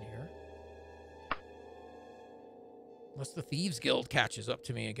neighbors in here. Unless the Thieves Guild catches up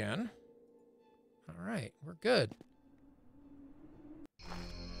to me again. All right, we're good. All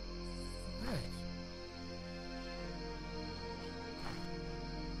right.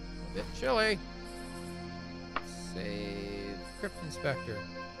 A bit chilly. Save Crypt Inspector.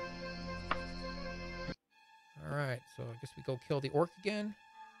 All right, so I guess we go kill the orc again.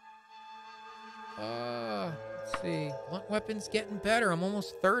 Let's see. Blunt weapon's getting better. I'm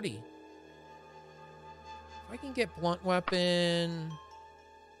almost 30. If I can get blunt weapon...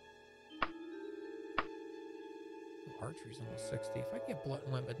 Archery's almost 60. If I can get blunt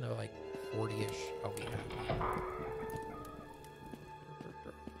weapon to like 40-ish, I'll be happy.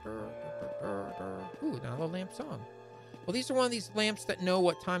 Ooh, now the lamp's on. Well, these are one of these lamps that know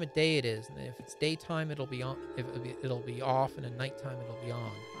what time of day it is, and if it's daytime, it'll be on. If it'll be off, and at nighttime, it'll be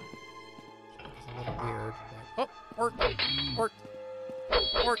on. It's a little weird. But, oh, orc, orc,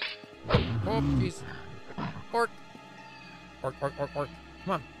 orc. Oh, jeez, orc, orc, orc, orc, orc.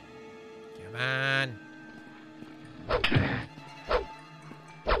 Come on, come on.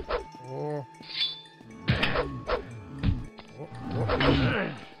 Oh.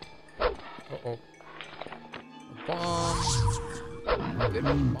 Uh-oh. Bombs. I'm good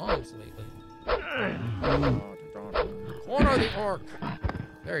with bombs lately. Corner the orc.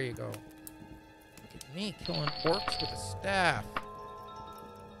 There you go. Look at me killing orcs with a staff.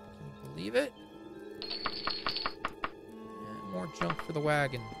 Can you believe it? And more junk for the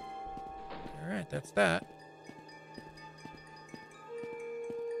wagon. Alright, that's that.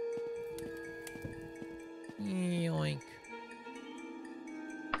 Yoink.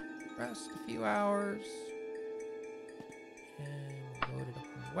 Rest a few hours. And load it up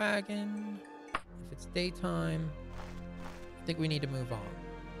in the wagon. If it's daytime, I think we need to move on.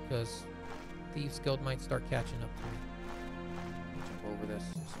 Because Thieves Guild might start catching up to me. Jump over this.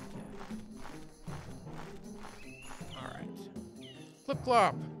 Alright. Flip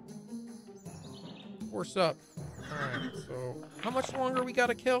clop. Horse up. Alright, so how much longer we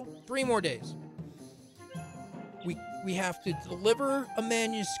gotta kill? 3 more days. We have to deliver a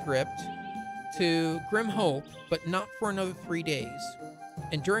manuscript to Grim Hope, but not for another 3 days.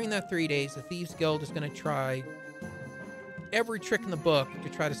 And during that 3 days, the Thieves Guild is going to try every trick in the book to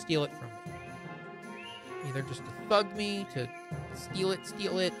try to steal it from me. Either just to thug me, to steal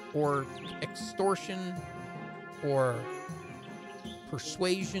it, or extortion, or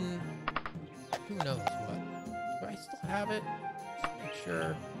persuasion. Who knows what. Do I still have it? Just make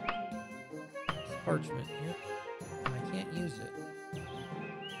sure. It's parchment. Yep. And I can't use it. Can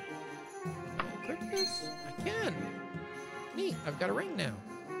I equip this? I can. Neat. I've got a ring now.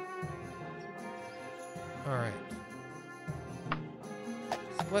 Alright.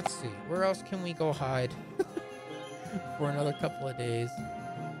 So let's see. Where else can we go hide for another couple of days?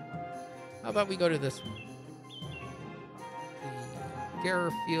 How about we go to this one? The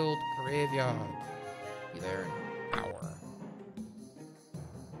Daggerfall Graveyard. Be there in an hour.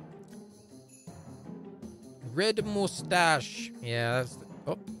 Red mustache. Yeah, that's the...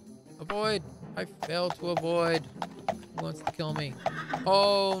 Oh, avoid. I failed to avoid. Who wants to kill me?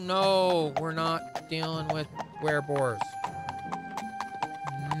 Oh, no. We're not dealing with werebores.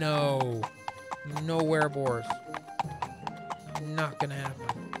 No. No werebores. Not gonna happen.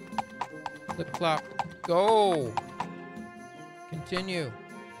 Flip clop. Go. Continue.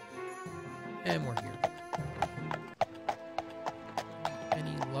 And we're here.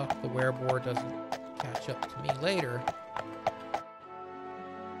 Any luck the werebore doesn't catch up to me later.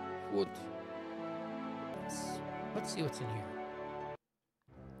 What? Let's see what's in here.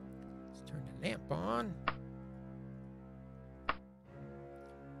 Let's turn the lamp on.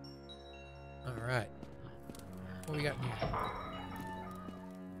 Alright. What we got in here?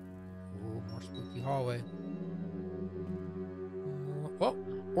 Ooh, more spooky hallway. Oh,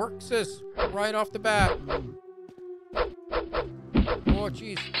 Orcsis! Right off the bat. Oh,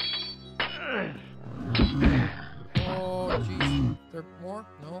 jeez. Oh, jeez. There more?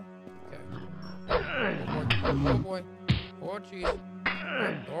 No? Okay. Oh, boy. Oh, jeez.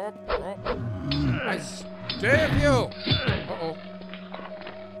 Oh, oh. I stab you! Uh-oh.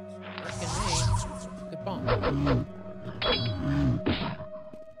 Wrecking me. Good bomb.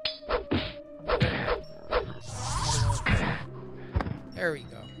 There we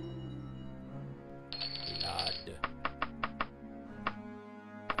go. Blood.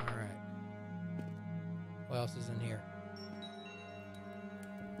 Alright. What else is in here?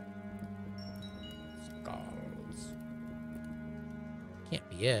 Skulls. Can't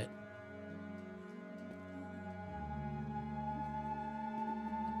be it.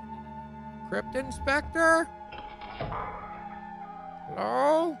 Crypt Inspector?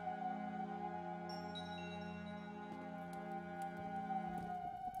 Hello?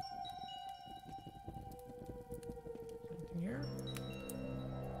 Something here?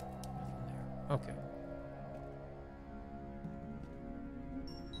 Nothing there. Okay.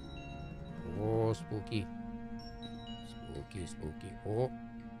 Oh, spooky. Spooky, spooky. Oh,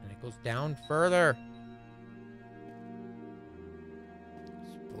 and it goes down further.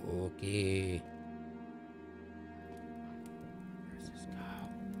 Spooky. Where's this go?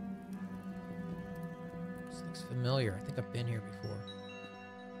 This looks familiar. I think I've been here before.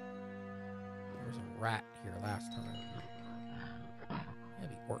 There was a rat here last time.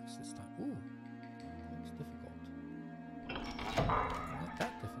 Maybe orcs this time. Ooh, looks difficult. Not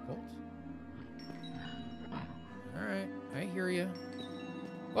that difficult.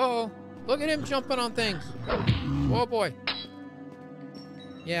 Uh-oh. Look at him jumping on things. Oh, boy.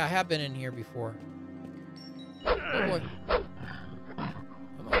 Yeah, I have been in here before. Oh, boy.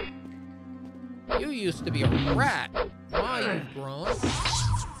 Come on. You used to be a rat. Now you've grown.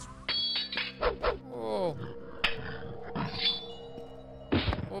 Oh.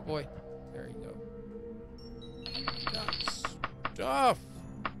 Oh, boy. There you go. Got stuff.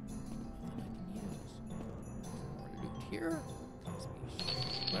 More loot here.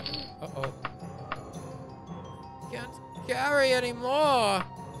 Uh-oh. Can't carry anymore.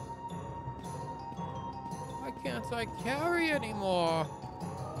 Why can't I carry anymore?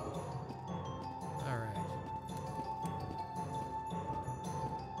 Alright.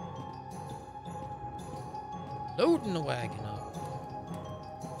 Loading the wagon up.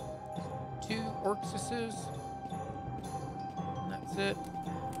 2 Orcsuses. And that's it.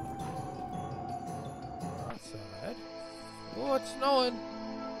 Outside. Oh, it's snowing.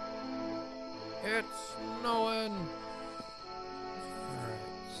 It's snowing. Alright,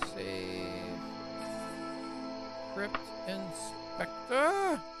 save. Crypt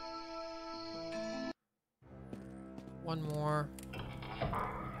Inspector. One more.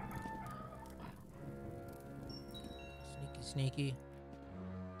 Sneaky.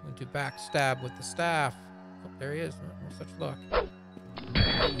 Going to backstab with the staff. Oh, there he is. No such luck.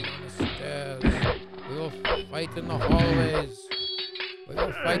 We'll fight in the hallways.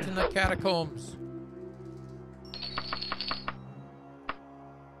 We'll fight in the catacombs.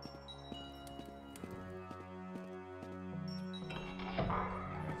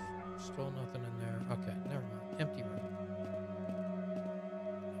 Still nothing in there. Okay, never mind. Empty room.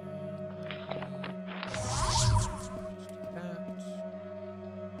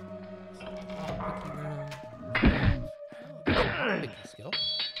 Skill.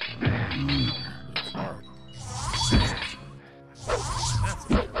 It's hard. That's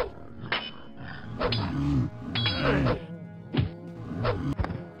terrible.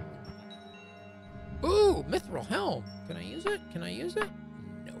 Ooh, mithril helm. Can I use it? Can I use it?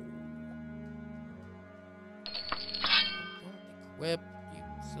 No. Don't equip, you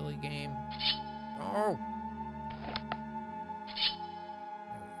silly game. Oh.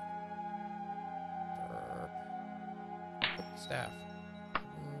 Staff.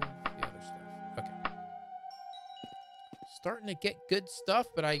 Move the other stuff. Okay. Starting to get good stuff,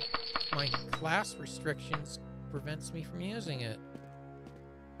 but my class restrictions prevents me from using it.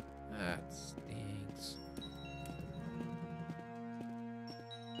 That stinks.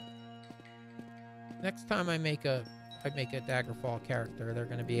 Next time I make a Daggerfall character, they're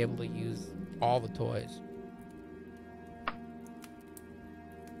going to be able to use all the toys.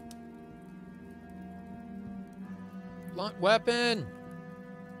 Blunt weapon.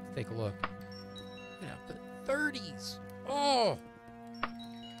 Let's take a look. Yeah, the 30s. Oh.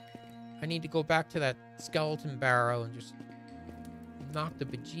 I need to go back to that skeleton barrow and just knock the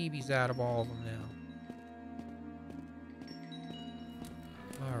bejeebies out of all of them now.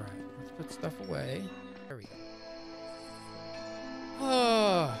 All right, let's put stuff away. There we go.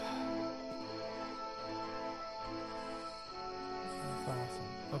 Oh. That's awesome.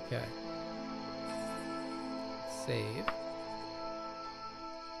 Okay. Save.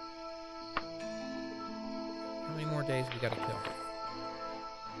 How many more days we gotta kill?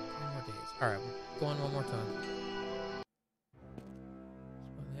 3 more days. Alright, we're going one more time.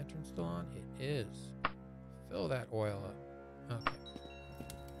 Is the lantern still on? It is. Fill that oil up. Okay.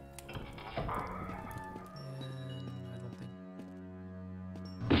 And I don't think...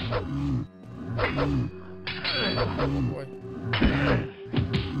 Oh boy.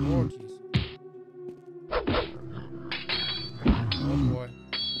 Oh jeez. Oh boy.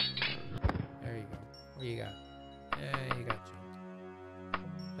 There you go. What do you got? Yeah, you got junk.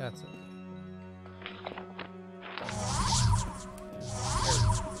 That's okay. There we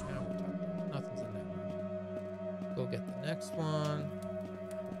go. Now we're talking. Nothing's in that room. Go get the next one.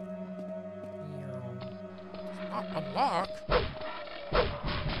 Unlock?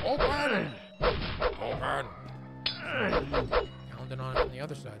 Open! Open! Pounding on it from the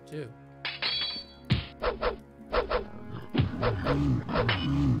other side, too.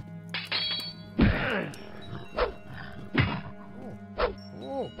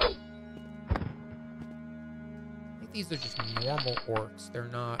 Oh. I think these are just normal orcs. They're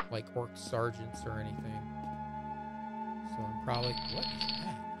not like orc sergeants or anything. So I'm probably... What is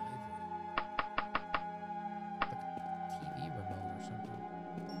that? Like a TV remote or something.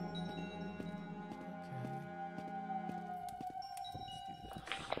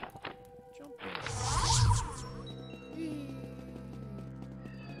 Okay. Jump in. Whee.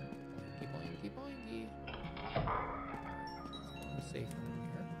 Boingy, boingy, boingy. Safe from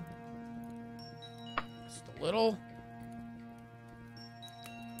here. little.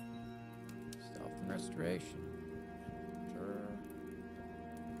 Stealth and restoration. Sure.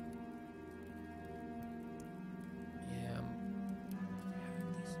 Yeah.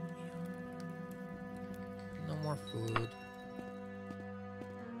 Decent meal. No more food.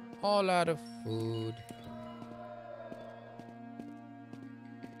 All out of food.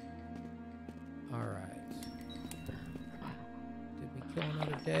 Alright. Did we kill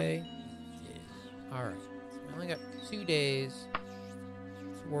another day? Alright. So we only got 2 days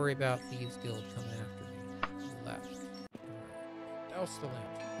to worry about Thieves Guild coming after me. Left. Alright. Douse the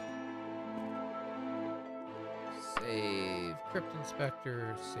lantern. Save. Crypt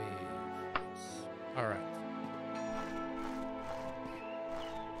Inspector. Save. Alright.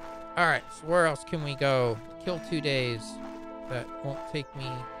 Alright, so where else can we go? Kill 2 days. That won't take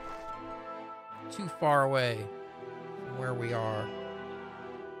me too far away from where we are.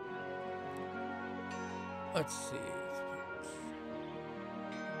 Let's see.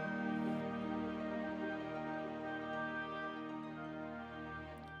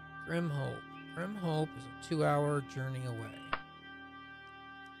 Grimhope. Grimhope is a 2-hour journey away.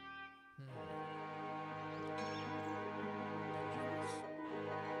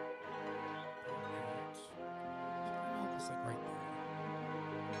 Grimhope is like right there.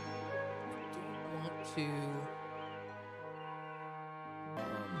 I don't want to.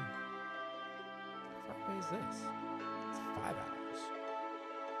 How far away is this? It's 5 hours.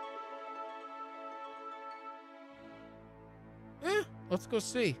 Let's go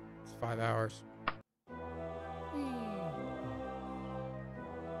see. It's 5 hours.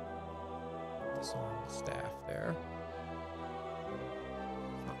 Disarm the staff there.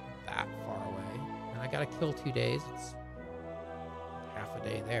 It's not that far away. And I gotta kill 2 days. It's half a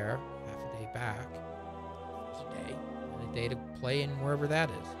day there, half a day back. It's a day. And a day to play in wherever that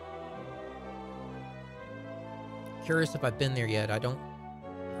is. Curious if I've been there yet. I don't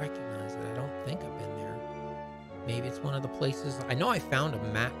recognize it. I don't think I've been there. Maybe it's one of the places. I know I found a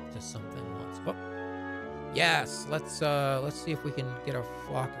map to something once. Oh, yes. Let's see if we can get a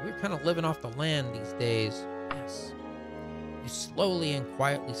flock. We're kind of living off the land these days. Yes. You slowly and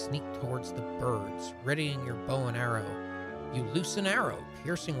quietly sneak towards the birds, readying your bow and arrow. You loose an arrow,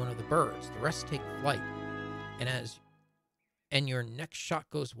 piercing one of the birds. The rest take flight, and your next shot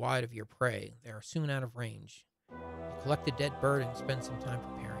goes wide of your prey. They are soon out of range. You collect a dead bird and spend some time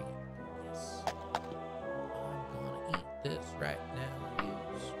preparing it. Yes. I'm gonna eat this right now.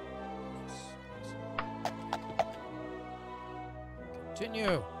 Yes.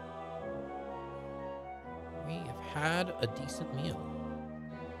 Continue. We have had a decent meal.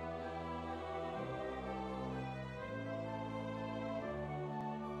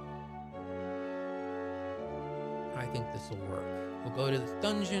 I think this will work. We'll go to this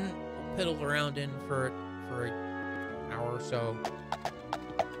dungeon, we'll piddle around in for an hour or so,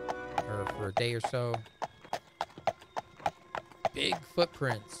 or for a day or so. Big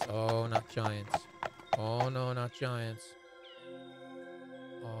footprints. Oh, not giants. Oh, no, not giants.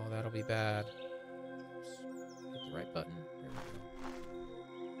 Oh, that'll be bad. Oops. Hit the right button. There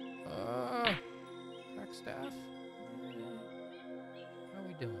we go. Crack staff. How are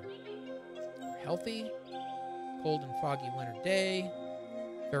we doing? We're healthy. Cold and foggy winter day.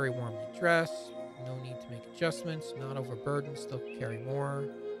 Very warmly dressed. No need to make adjustments. Not overburdened. Still carry more.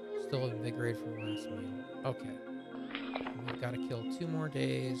 Still invigorated from last meal. Okay. We've got to kill 2 more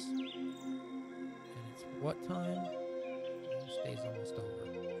days. And it's what time? This day's almost over.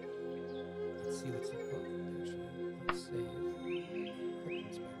 Let's see what's in. Oh, actually, let's save. Quick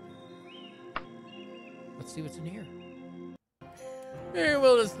inspector. Let's see what's in here. Maybe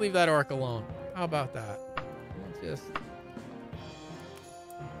we'll just leave that orc alone. How about that?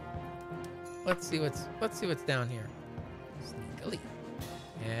 Let's see what's down here. Sneakily.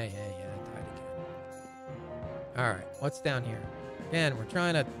 Yeah, died again. Alright, what's down here? Man, we're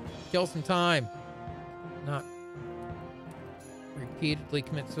trying to kill some time. Not repeatedly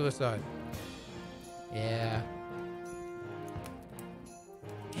commit suicide. Yeah.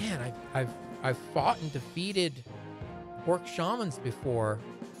 Man, I've fought and defeated orc shamans before.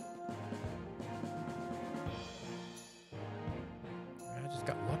 I just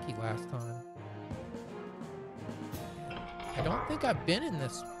got lucky last time. I don't think I've been in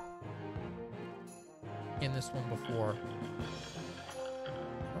this one before.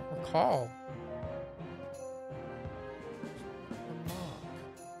 I don't recall.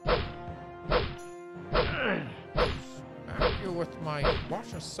 Out here with my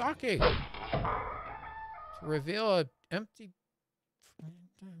washasake to reveal an empty.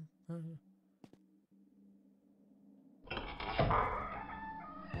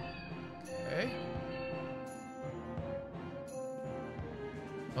 Okay.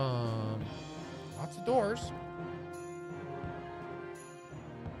 Lots of doors.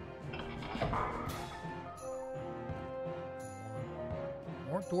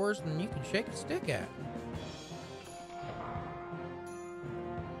 More doors than you can shake a stick at.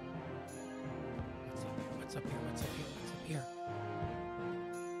 What's up here? What's up here? What's up here?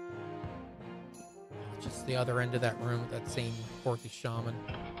 Oh, just the other end of that room with that same quirky shaman.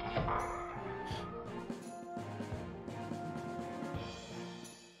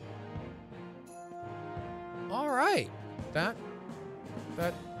 All right. That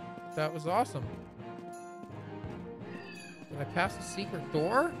was awesome. Did I pass a secret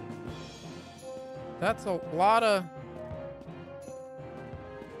door? That's a lot of...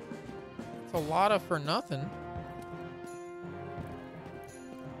 That's a lot of for nothing.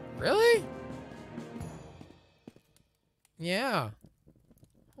 Really? Yeah.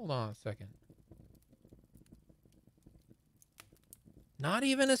 Hold on a second. Not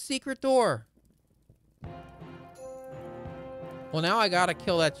even a secret door. Well, now I gotta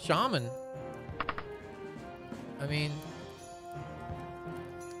kill that shaman. I mean...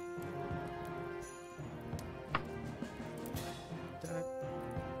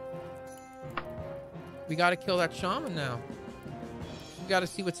 We gotta kill that shaman now. We gotta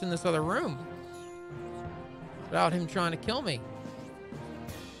see what's in this other room. Without him trying to kill me.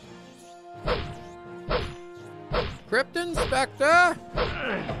 Crypt Inspector!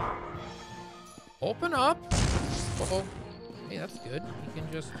 Open up. Uh-oh. Hey, that's good. He can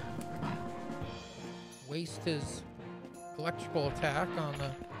just waste his electrical attack on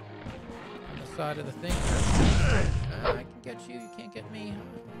the side of the thing. I can get you. You can't get me.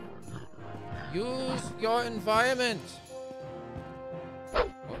 Use your environment. Oh.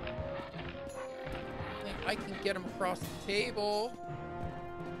 I think I can get him across the table,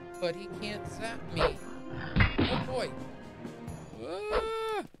 but he can't zap me. Oh boy.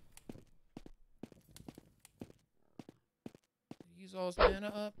 Ah. Use all his mana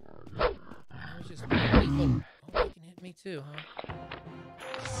up. He's just lethal. Oh, he can hit me too, huh?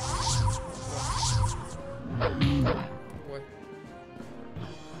 Oh boy.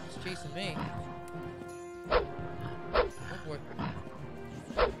 He's chasing me. Oh boy.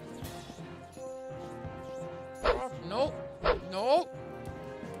 Oh, no. No.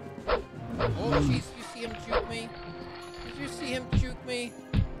 Oh, jeez. You see him juke me? Did you see him juke me?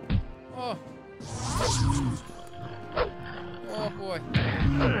 Oh. Oh boy.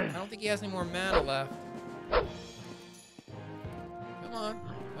 I don't think he has any more mana left. Come on.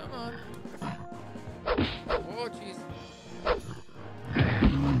 Come on. Oh jeez.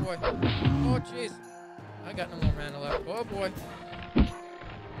 Oh boy. Oh jeez. I got no more mana left. Oh boy.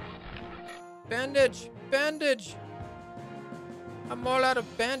 Bandage! Bandage! I'm all out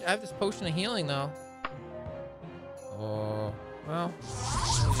of band. I have this potion of healing though. Oh. Well.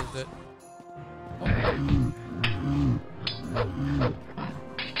 I'll use it. Oh.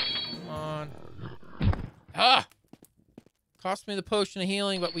 Come on. Ah! Cost me the potion of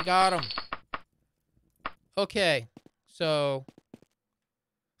healing, but we got him. Okay. So.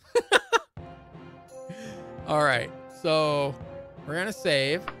 Alright. So. We're gonna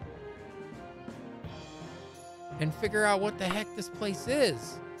save. And figure out what the heck this place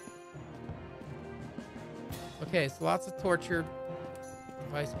is. Okay, so lots of torture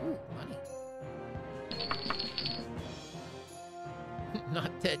device. Ooh, money.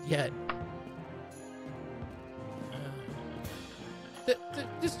 Not dead yet.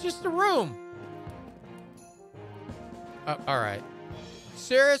 This is just a room. Alright.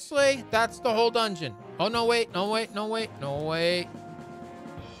 Seriously? That's the whole dungeon. Oh, no, wait. No, wait. No, wait. No, wait.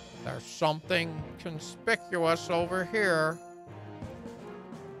 There's something conspicuous over here.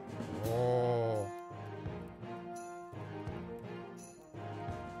 Oh.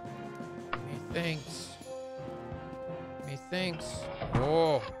 Methinks.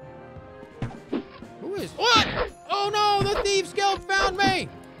 Oh. Who is... What? Oh no, the Thieves Guild found me!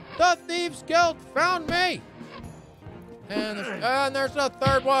 The Thieves Guild found me! And there's the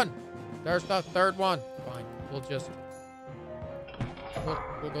third one. There's the third one. Fine, we'll just...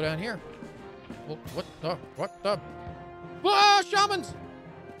 We'll go down here. What the? Ah, shamans!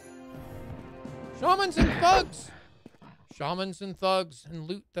 Shamans and thugs! Shamans and thugs and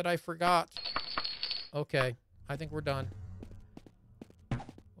loot that I forgot. Okay, I think we're done.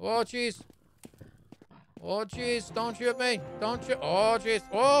 Oh, jeez. Oh, jeez, don't shoot me. Don't shoot. Oh, jeez.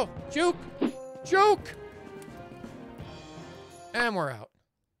 Oh, juke! Juke! And we're out.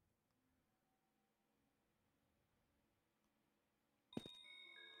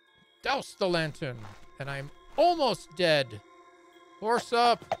 Douse the lantern. And I'm almost dead. Horse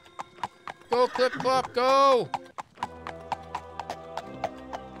up. Go, clip, clop, go.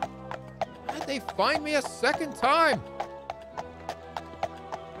 they find me a second time?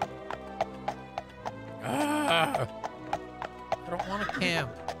 Ah, I don't want to camp.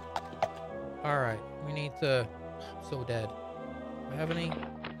 All right, we need to... I'm so dead. Do I have any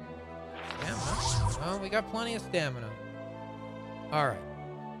stamina? Oh, we got plenty of stamina. All right.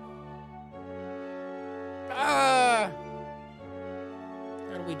 Ah!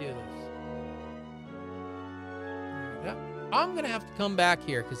 How do we do this? Yeah. I'm going to have to come back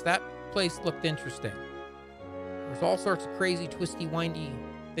here because that place looked interesting. There's all sorts of crazy, twisty, windy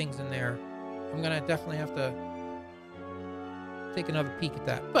things in there. I'm going to definitely have to take another peek at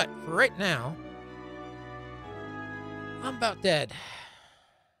that. But for right now, I'm about dead.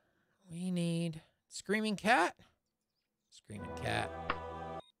 We need Screaming Cat. Screaming Cat.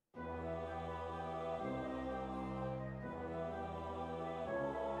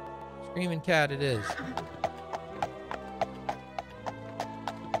 Screaming Cat it is.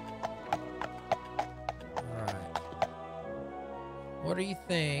 Alright. What do you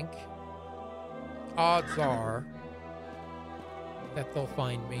think odds are that they'll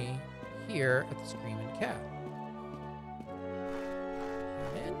find me here at the Screaming Cat?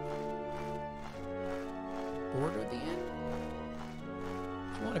 Inn? Border of the inn?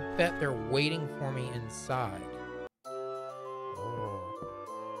 Do you want to bet they're waiting for me inside?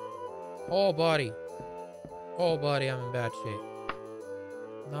 Oh, buddy. Oh, buddy, I'm in bad shape.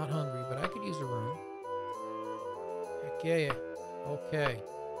 Not hungry, but I could use a room. Heck yeah. Okay.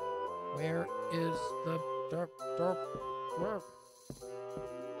 Where is the door?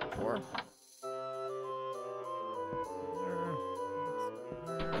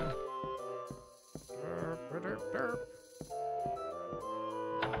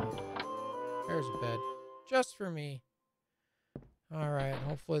 There's a bed. Just for me. Alright,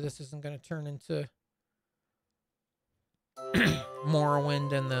 hopefully this isn't going to turn into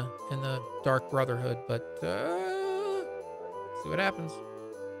Morrowind and the Dark Brotherhood, but see what happens.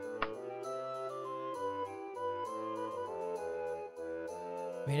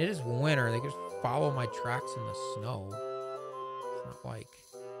 I mean, it is winter. They can just follow my tracks in the snow. It's not like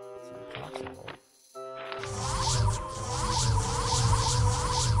it's impossible.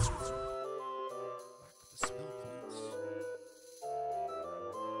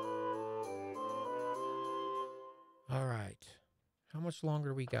 All right. How much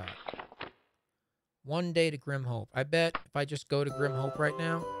longer we got? 1 day to Grimhope. I bet if I just go to Grimhope right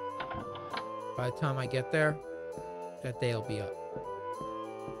now, by the time I get there, that day will be up.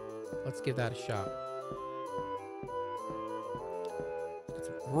 Let's give that a shot. Get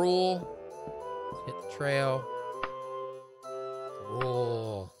some gruel. Let's hit the trail.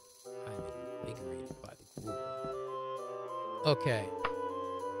 Gruel. I'm invigorated by the gruel. Okay.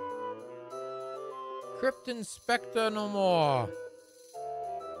 Crypt Inspector no more.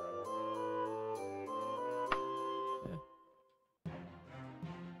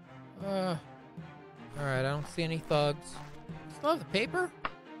 Alright, I don't see any thugs. Still have the paper?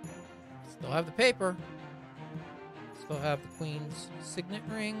 Still have the paper. Still have the Queen's signet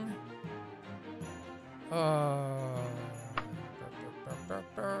ring.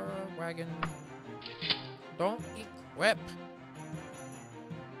 Wagon. Don't equip.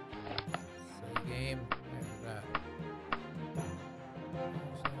 Silly game. There's that.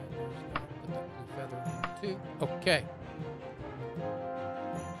 Put that blue feather in too. Okay.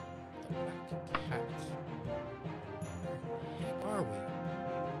 Where are we?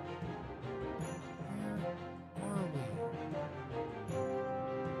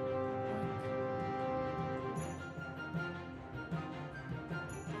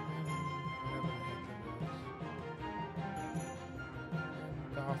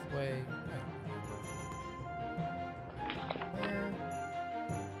 Way. Where?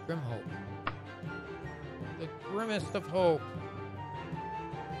 Grimhope. The grimmest of hope.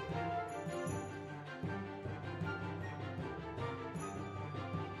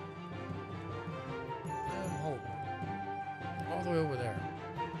 Grimhope. All the way over there.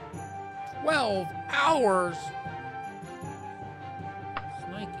 12 hours?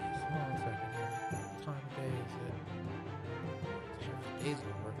 Snikes. Hold on a second here. What time of day is it? Half the day's over.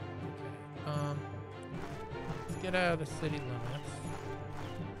 Let's get out of the city limits.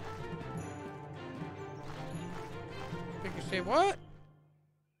 Figure say what?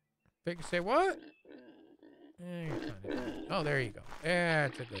 Figure say what? You're kind of... Oh, there you go.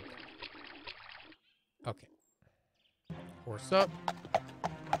 That's a good one. Okay. Horse up.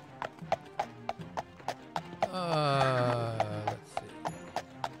 Let's see.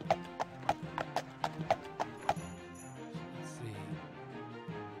 Let's see.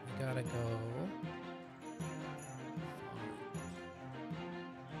 We gotta go.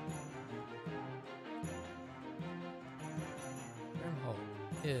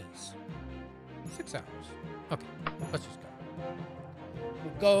 is 6 hours. Okay, let's just go.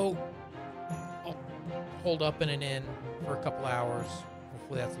 We'll go. I'll hold up in an inn for a couple hours.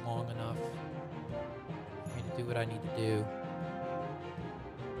 Hopefully that's long enough for me to do what I need to do.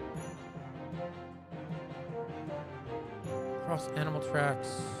 Cross animal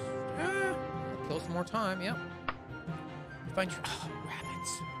tracks. Kill some more time, yep. Find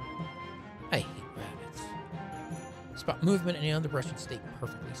rabbits. I hate rabbits. Spot movement in the underbrush and stay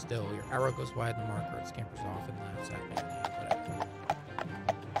perfectly still. Your arrow goes wide in the marker, it scampers off and laughs at me. Whatever.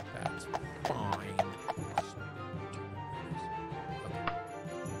 That's fine.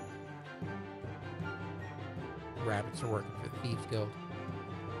 Okay. Rabbits are working for the Thieves Guild.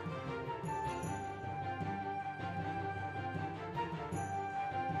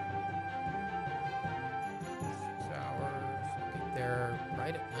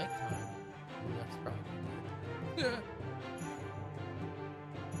 Right at nighttime. Ooh, that's probably good.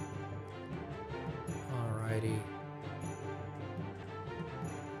 Alrighty.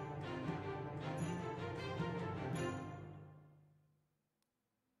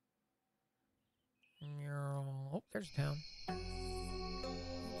 Oh, there's town.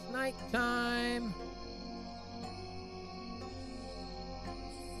 It's nighttime.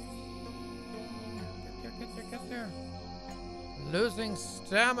 Get there. Losing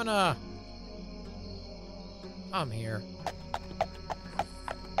stamina. I'm here.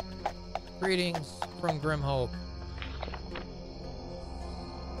 Greetings from Grimhope.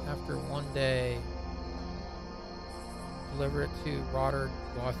 After one day, deliver it to Roddard.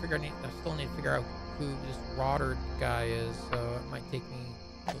 Well, I still need to figure out who this Roddard guy is, so it might take me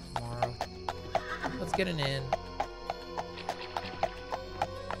till tomorrow. Let's get an inn.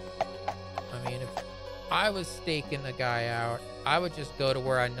 I mean, if I was staking the guy out, I would just go to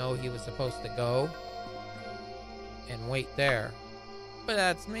where I know he was supposed to go and wait there. But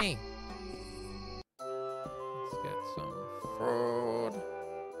that's me. Let's get some food.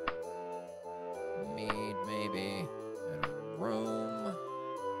 Mead, maybe. And a room.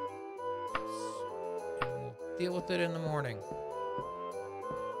 And we'll deal with it in the morning.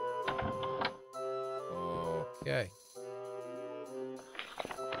 Okay.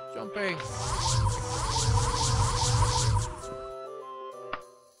 Jumping.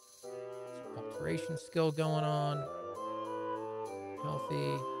 Alteration skill going on.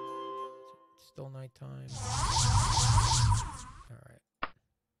 Healthy. It's still nighttime. Alright.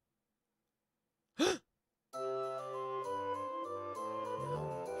 Well,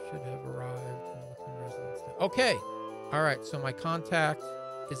 should have arrived in the residence. Okay. Alright, so my contact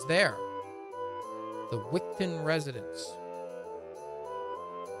is there. The Wickton residence.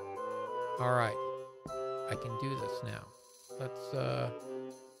 Alright. I can do this now. Let's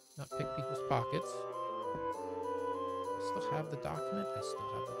not pick people's pockets. I still have the document.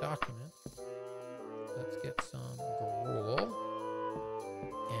 Let's get some gruel.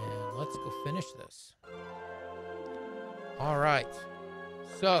 And let's go finish this. Alright.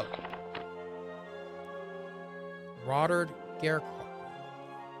 So. Roddard Garecroft.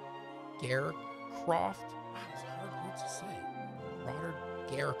 It's a hard word to say. Roddard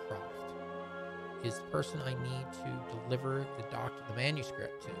Garecroft is the person I need to deliver the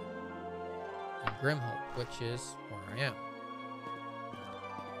manuscript to in Grimhope, which is where I am.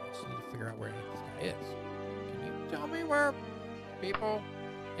 I just need to figure out where this guy is. Can you tell me where people?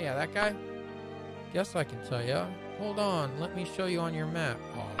 Yeah, that guy? Guess I can tell you. Hold on, let me show you on your map.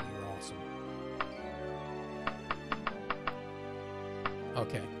 Oh, you're awesome.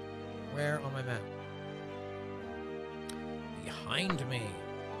 Okay, where on my map? Behind me.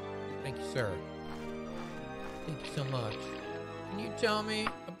 Thank you, sir. Thank you so much. Can you tell me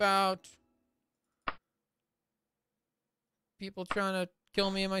about people trying to kill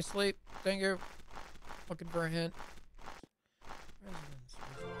me in my sleep? Thank you. Looking for a hint. Residence.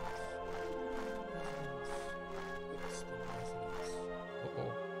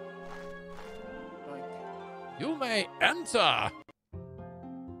 Uh-oh. You may enter.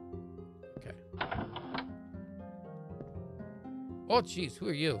 Okay. Oh, jeez. Who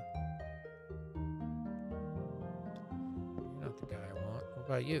are you?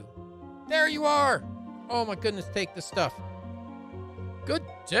 What about you? There you are! Oh my goodness, take this stuff. Good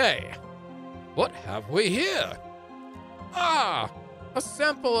day. What have we here? Ah! A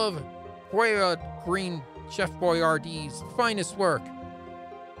sample of Hoya Green Chef Boyardee's finest work.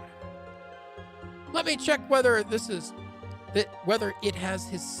 Let me check whether whether it has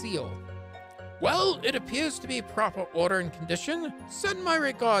his seal. Well, it appears to be proper order and condition. Send my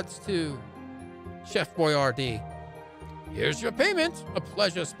regards to Chef Boyardee. Here's your payment. A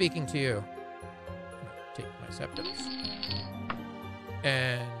pleasure speaking to you. Take my septums.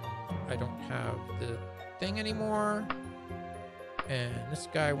 And I don't have the thing anymore. And this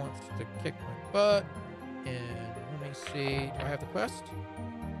guy wants to kick my butt. And let me see. Do I have the quest?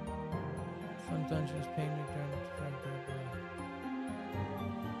 Some dungeons pay me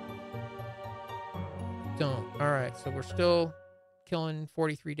don't. Alright, so we're still killing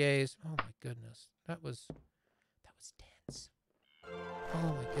 43 days. Oh my goodness. That was tense.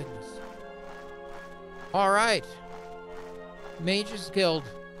 Oh my goodness. Alright. Mages Guild.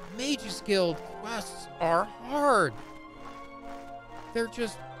 Mages Guild quests are hard. They're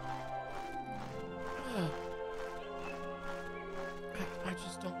just... I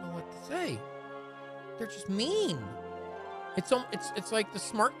just don't know what to say. They're just mean. It's like the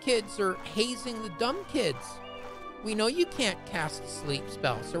smart kids are hazing the dumb kids. We know you can't cast a sleep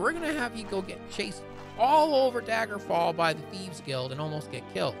spell, so we're gonna have you go get chased all over Daggerfall by the Thieves Guild and almost get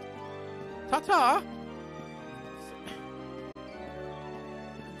killed. Ta-ta!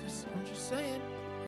 I'm just saying.